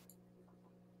 Bye-bye.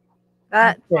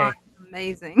 That Okay. pond is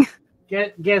amazing.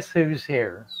 Guess who's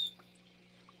here?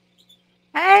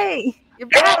 Hey, you're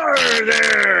back. Hey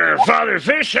there, Father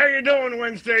Fish. How you doing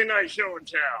Wednesday night show and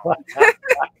tell?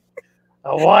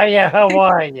 How are you? How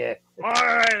are you? All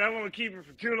right, I won't keep it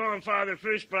for too long, Father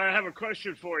Fish, but I have a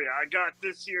question for you. I got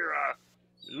this here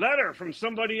letter from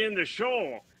somebody in the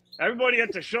show. Everybody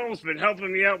at the show's been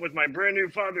helping me out with my brand new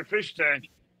Father Fish tank,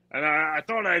 and I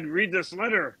thought I'd read this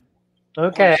letter.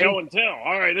 Okay. On show and tell.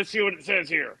 All right, let's see what it says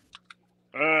here.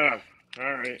 All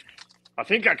right. I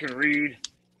think I can read.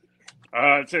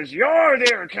 It says, "You're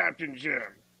there, Captain Jim."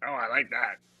 Oh, I like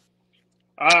that.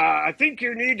 I think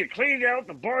you need to clean out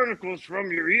the barnacles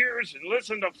from your ears and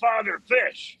listen to Father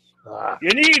Fish. You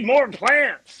need more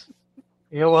plants.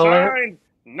 Yeah, well, Signed,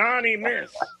 Nani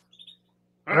Miss.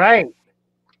 right.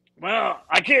 Well,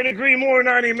 I can't agree more,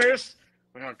 Nani Miss.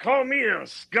 Call me a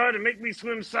scud and make me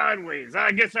swim sideways.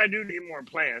 I guess I do need more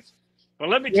plants. But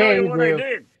let me tell Yeah, you you what I do.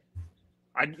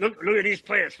 did. Look at these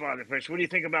plants, Father Fish. What do you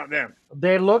think about them?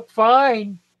 They look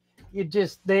fine. They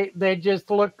just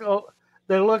look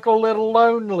they look a little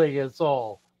lonely is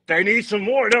all. They need some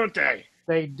more, don't they?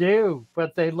 They do,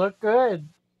 but they look good.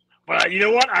 But you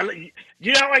know what?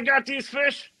 You know how I got these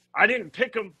fish? I didn't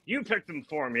pick them. You picked them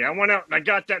for me. I went out and I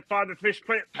got that Father Fish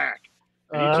plant pack.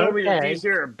 And you told me that Okay. these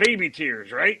here are baby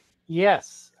tears, right?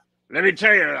 Yes. Let me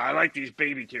tell you, I like these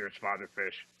baby tears, Father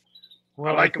Fish.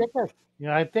 Well, like 'em.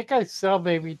 I think I sell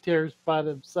baby tears by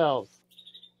themselves.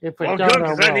 If it Well, don't, good,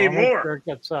 'cause I need I'll make more. sure it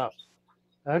gets up.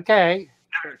 Okay.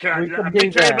 Let We me can tell do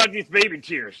you that. about these baby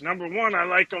tears. Number one, I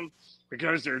like them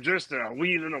because they're just a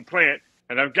wee little plant,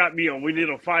 and I've got me a wee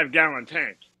little 5-gallon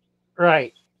tank.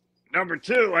 Right. Number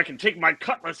two, I can take my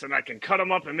cutlass and I can cut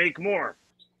them up and make more.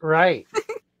 Right.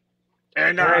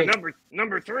 And Right.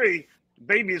 number three,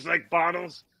 babies like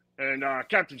bottles, and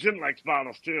Captain Jim likes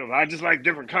bottles too. I just like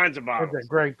different kinds of bottles. That's a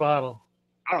great bottle.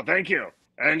 Oh, thank you.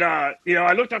 And I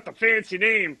looked up the fancy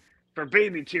name for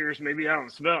baby tears. Maybe I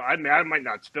don't spell. I might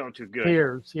not spell too good.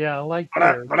 Tears. Yeah, I like But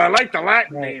I, tears. but I like the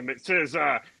Latin Right. name. It says,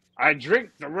 "I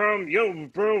drink the rum, yo,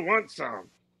 bro, want some."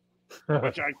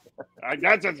 Which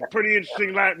that's a pretty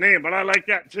interesting Latin name, but I like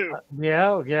that too.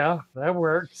 Yeah, that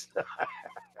works.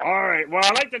 All right. Well,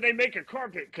 I like that they make a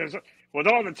carpet because with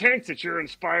all the tanks that you're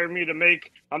inspiring me to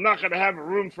make, I'm not going to have a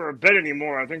room for a bed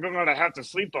anymore. I think I'm going to have to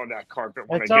sleep on that carpet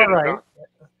when That's I all get it right. done.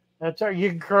 That's all right. You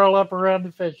can curl up around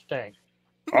the fish tank.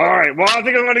 All right. Well, I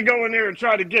think I'm going to go in there and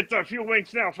try to get a few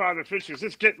winks now, Father Fishes.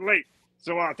 It's getting late.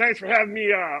 So thanks for having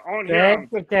me on here.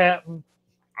 Thank you, Captain.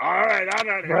 All right. I'm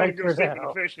out of here. I'm Right going to for go sleep with now.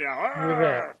 the fish now. You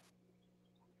bet.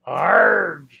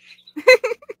 Arrgh.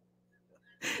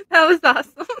 That was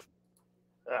awesome.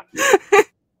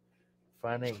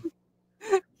 Funny.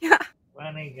 Yeah.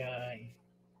 Funny guy.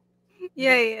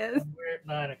 Yeah, he is. We're at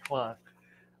 9 o'clock.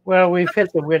 Well, we've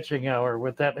hit the witching hour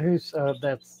with that.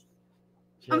 That's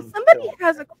Jim Somebody Phillips.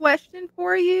 has a question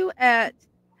for you at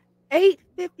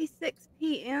 8:56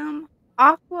 p.m.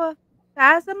 Aqua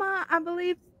Phasma, I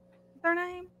believe is their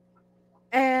name.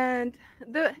 And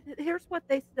here's what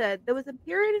they said. There was a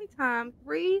period in time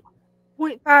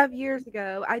 3.5 years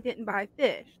ago I didn't buy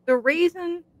fish. The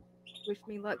reason, wish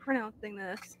me luck pronouncing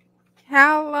this,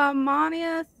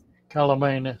 Calamanius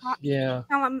Calamanus, yeah.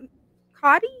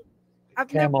 Cotty?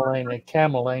 I've never.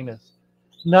 Camelanus.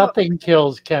 Nothing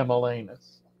kills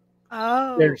Camelanus.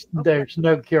 Oh. There's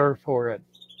no cure for it.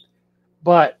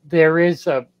 But there is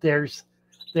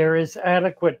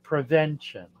adequate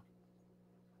prevention.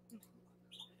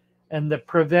 And the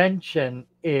prevention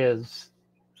is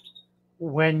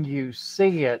when you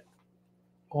see it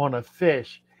on a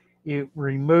fish, you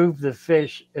remove the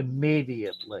fish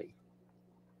immediately.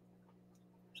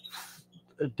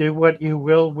 Do what you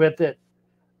will with it,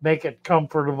 make it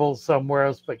comfortable somewhere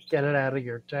else, but get it out of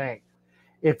your tank.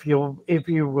 If you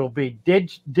will be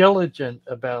diligent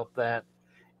about that,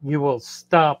 you will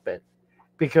stop it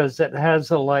because it has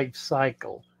a life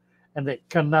cycle and it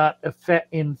cannot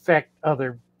infect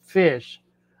other fish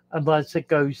unless it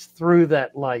goes through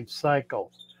that life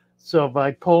cycle. So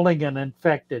by pulling an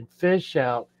infected fish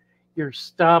out, you're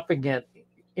stopping it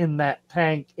in that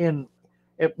tank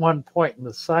at one point in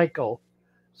the cycle,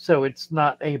 so it's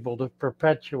not able to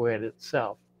perpetuate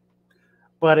itself.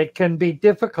 But it can be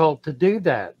difficult to do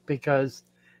that because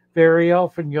very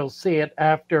often you'll see it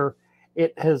after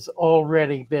it has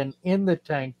already been in the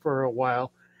tank for a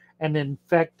while and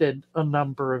infected a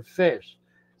number of fish.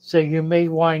 So you may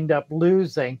wind up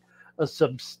losing a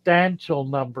substantial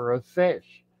number of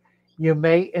fish. You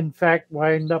may, in fact,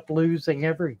 wind up losing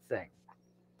everything.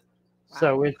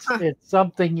 So it's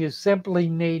something you simply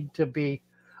need to be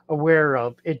aware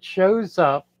of. It shows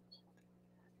up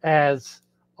as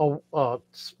a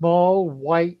small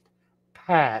white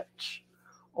patch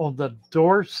on the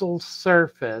dorsal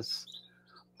surface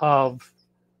of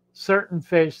certain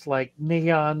fish like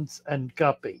neons and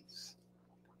guppies.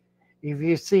 If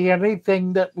you see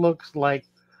anything that looks like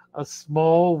a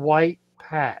small white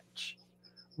patch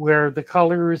where the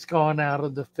color has gone out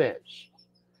of the fish,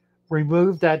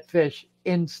 remove that fish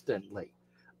instantly.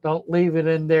 Don't leave it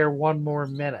in there one more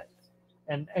minute.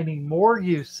 And any more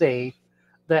you see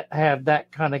that have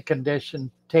that kind of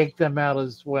condition, take them out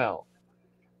as well.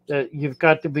 You've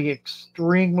got to be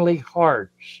extremely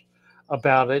harsh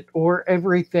about it or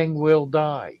everything will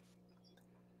die.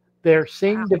 There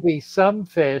seem to be some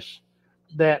fish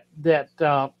that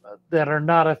are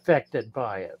not affected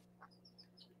by it.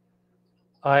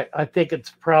 I think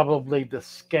it's probably the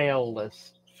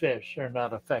scaleless fish are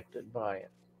not affected by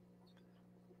it.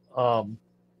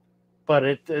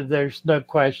 But there's no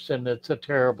question it's a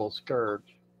terrible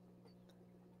scourge.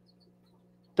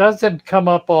 Doesn't come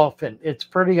up often. It's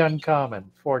pretty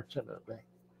uncommon, fortunately.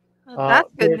 Well,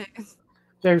 that's good news.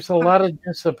 There's a lot of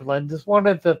discipline. It's one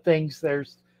of the things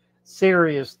there's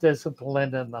serious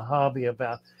discipline in the hobby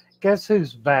about. Guess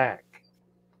who's back?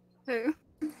 Who?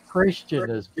 Christian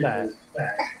is back.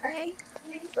 Hey.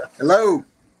 Hello.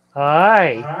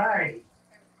 Hi.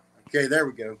 Okay, there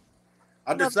we go.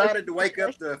 I decided to wake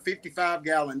up the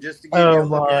 55-gallon just to give you Oh a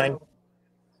look at my. it.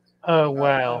 Oh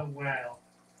wow.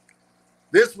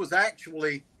 This was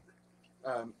actually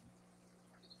a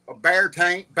bare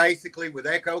tank, basically with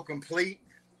Echo Complete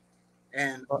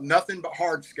and nothing but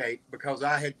hardscape because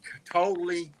I had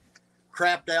totally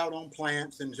crapped out on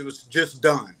plants and it was just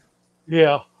done.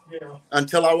 Yeah.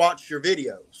 Until I watched your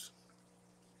videos.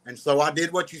 And so I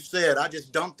did what you said. I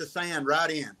just dumped the sand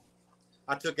right in.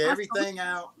 I took everything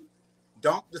out,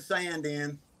 dumped the sand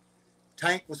in.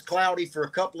 Tank was cloudy for a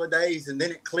couple of days and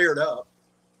then it cleared up.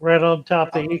 Right on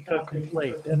top of Eco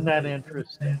Complete. Isn't that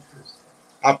interesting?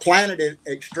 I planted it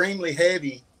extremely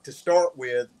heavy to start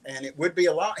with, and it would be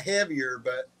a lot heavier,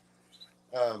 but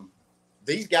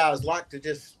these guys like to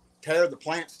just tear the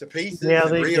plants to pieces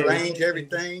and rearrange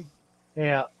everything.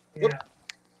 Yeah.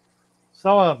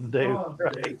 Some of them do.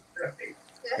 Right.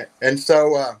 And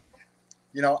so,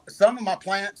 some of my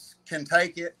plants can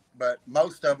take it, but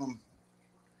most of them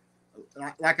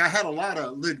like I had a lot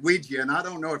of Ludwigia, and I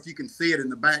don't know if you can see it in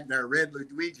the back there, red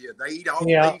Ludwigia. They eat all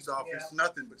the leaves off. It's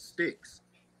nothing but sticks.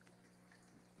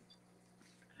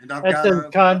 And I've That's got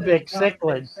those convict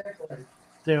cichlids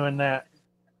doing that.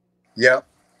 Yep.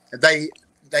 They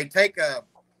take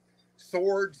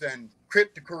swords and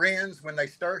cryptocorinnes when they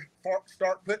start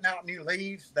putting out new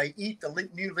leaves. They eat the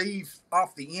new leaves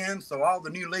off the end, so all the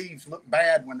new leaves look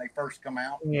bad when they first come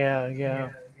out. Yeah.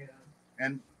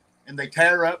 And they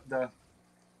tear up the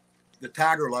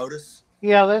tiger lotus.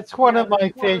 Yeah, that's one of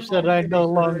my fish that I no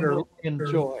longer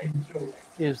enjoy.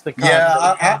 Is the convict.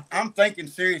 Yeah, I'm thinking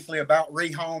seriously about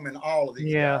rehoming all of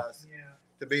these guys.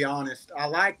 To be honest, I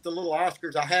like the little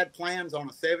Oscars. I had plans on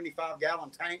a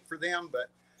 75-gallon tank for them, but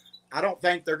I don't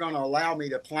think they're going to allow me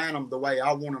to plant them the way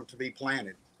I want them to be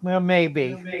planted. Well,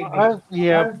 maybe.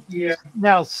 Yeah.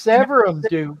 Now, severum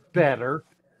do better.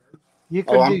 You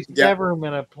can do severum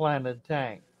in a planted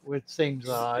tank, which seems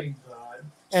odd.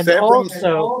 And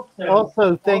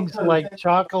also things like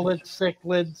chocolate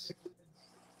cichlids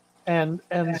and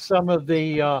some of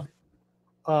the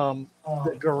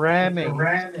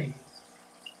gourami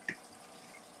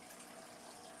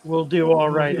will do all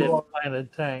right in a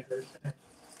planted tank.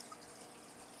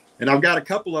 And I've got a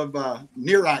couple of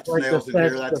nearite snails in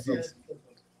here. That's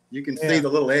you can see the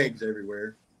little eggs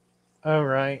everywhere. All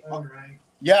right.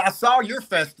 Yeah, I saw your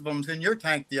festivums in your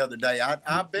tank the other day.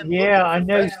 I've been. Yeah, I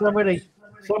know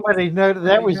somebody noted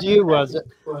that was you, was it?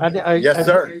 Yes,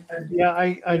 sir.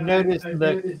 I noticed in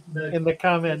the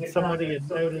comments somebody had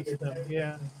noticed them.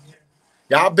 Yeah.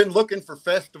 Yeah, I've been looking for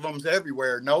festivums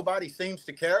everywhere. Nobody seems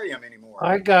to carry them anymore.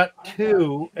 I got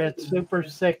 2 at Super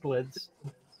Cichlids,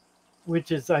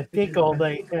 which is, I think, all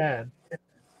they had.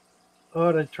 I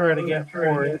ought to try to get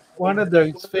more. It's one of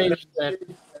those fish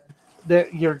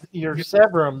that your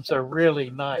severums are really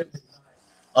nice.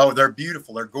 Oh, they're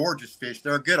beautiful. They're gorgeous fish.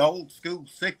 They're a good old school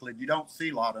cichlid. You don't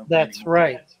see a lot of them. That's anymore.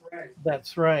 right.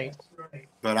 That's right.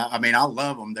 But I mean, I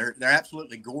love them. They're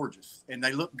absolutely gorgeous, and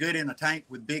they look good in a tank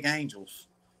with big angels.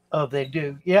 Oh, they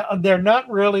do. Yeah, they're not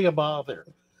really a bother.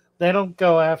 They don't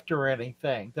go after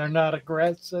anything. They're not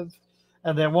aggressive,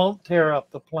 and they won't tear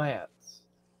up the plants.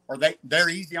 Are they're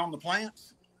easy on the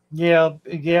plants? Yeah,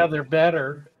 they're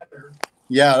better.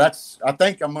 Yeah, I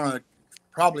think I'm gonna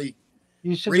probably.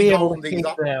 You should be able to keep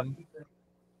them.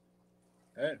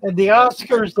 And the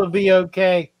Oscars will be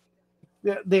okay.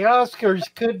 The Oscars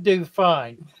could do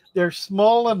fine. They're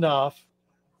small enough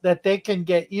that they can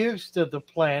get used to the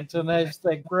plants, and as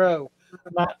they grow,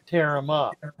 not tear them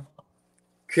up.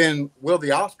 Will the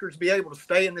Oscars be able to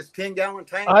stay in this 10-gallon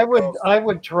tank? I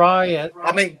would try it.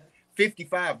 I mean,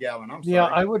 55-gallon. I'm sorry. Yeah,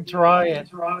 I would try it.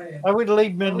 I would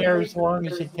leave them in there as long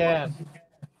as you can.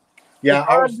 Yeah,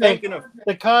 I was thinking of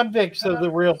the convicts are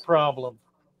the real problem.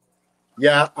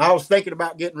 Yeah, I was thinking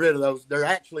about getting rid of those. They're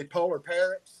actually polar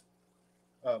parrots,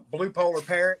 blue polar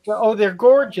parrots. Oh, they're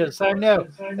gorgeous. I know.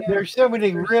 There's so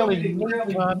many really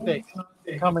neat convicts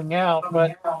coming out,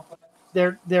 but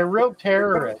they're real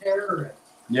terrorists.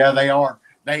 Yeah, they are.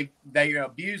 They're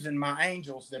abusing my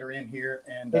angels that are in here,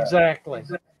 and exactly.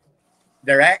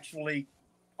 They're actually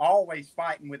always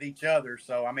fighting with each other.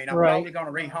 So, I mean, I'm probably going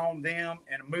to rehome them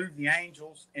and move the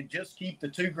angels and just keep the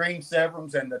 2 green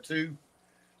severums and the 2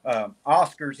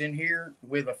 Oscars in here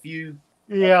with a few.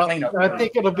 Yeah, I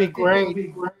think it'll be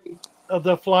great.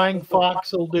 The flying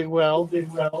fox will do well.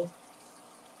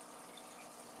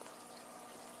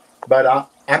 But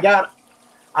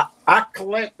I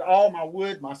collect all my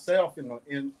wood myself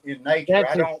in nature.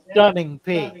 That's a stunning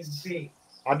piece.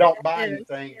 I don't buy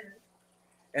anything.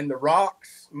 And the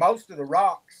rocks, most of the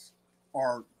rocks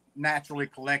are naturally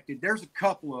collected. There's a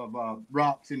couple of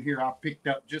rocks in here I picked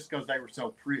up just because they were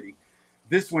so pretty.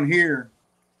 This one here,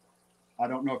 I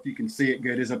don't know if you can see it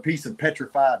good, is a piece of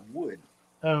petrified wood.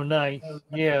 Oh, nice.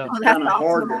 Yeah. It's kind of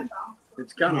hard.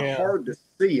 It's kind of hard to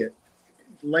see it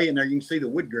laying there. You can see the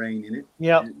wood grain in it.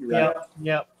 Yep.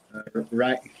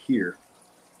 Right here.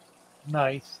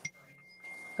 Nice.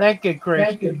 Thank you,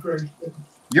 Chris.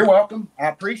 You're welcome. I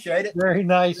appreciate it. Very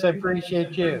nice. I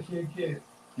appreciate you.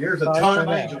 Here's a ton of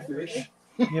angelfish.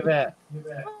 You bet.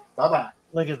 Bye-bye.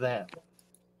 Look at that.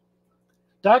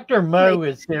 Dr. Mo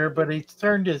is here, but he's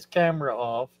turned his camera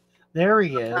off. There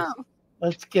he is. Oh.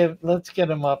 Let's get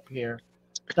him up here.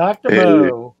 Dr.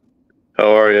 Mo.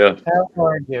 How are you? How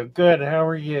are you? Good. How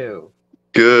are you?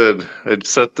 Good. I'd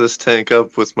set this tank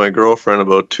up with my girlfriend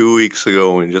about 2 weeks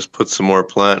ago. We just put some more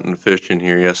plant and fish in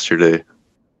here yesterday.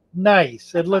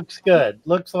 Nice. It looks good.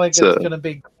 Looks like it's going to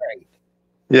be great.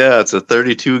 Yeah, it's a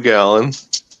 32-gallon.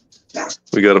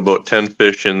 We got about 10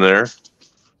 fish in there.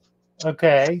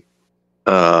 Okay.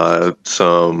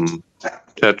 Some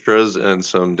tetras and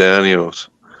some Danios.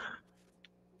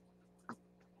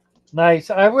 Nice.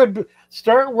 I would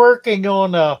start working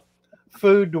on a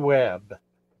food web.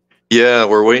 Yeah,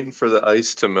 we're waiting for the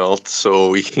ice to melt so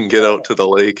we can get out to the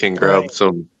lake and grab Right.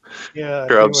 some Yeah,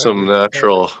 grab do some everything.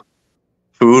 natural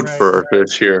food Right, for our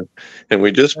fish here. And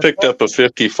we just picked up a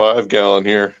 55 gallon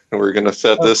here, and we're gonna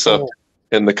set Oh, this up cool.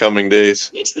 in the coming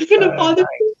days.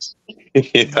 Nice.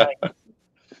 Yeah.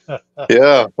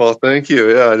 Yeah. Well, thank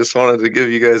you. Yeah, I just wanted to give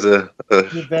you guys a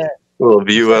You bet. little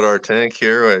view at our tank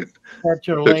here. I Got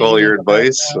your took all lady in your the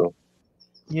advice. background.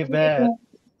 So, You bet.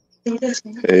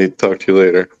 hey, talk to you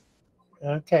later.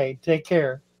 Okay, take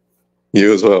care.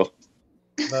 You as well.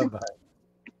 Bye bye.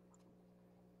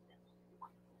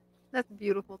 That's a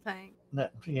beautiful tank.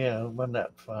 Yeah, wasn't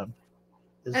that fun?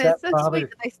 Is And that it's so father? sweet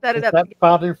that they set Is it up that together.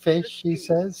 father fish? She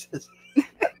says.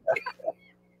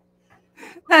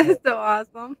 That is so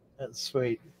awesome. That's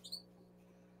sweet.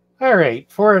 All right.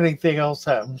 Before anything else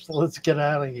happens, let's get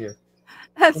out of here.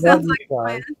 That Love sounds you like a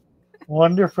plan. guys.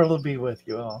 Wonderful to be with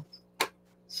you all.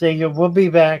 See you. We'll be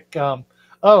back. I'm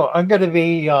going to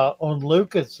be on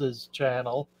Lucas's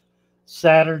channel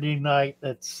Saturday night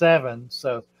at 7.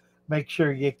 So make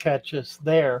sure you catch us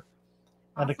there.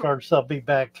 And of course, I'll be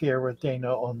back here with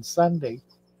Dana on Sunday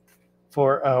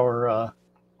for our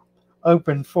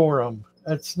open forum.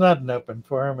 It's not an open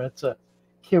forum. It's a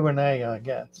Q&A, I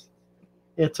guess.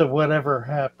 It's a whatever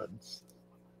happens.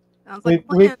 Sounds like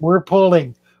a plan.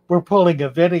 We're pulling a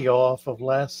video off of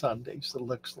last Sunday's, it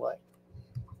looks like.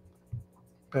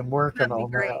 Been working That'd be on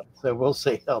great. that, so we'll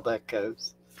see how that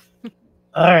goes.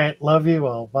 All right, love you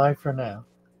all. Bye for now.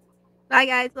 Bye,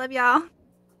 guys. Love y'all.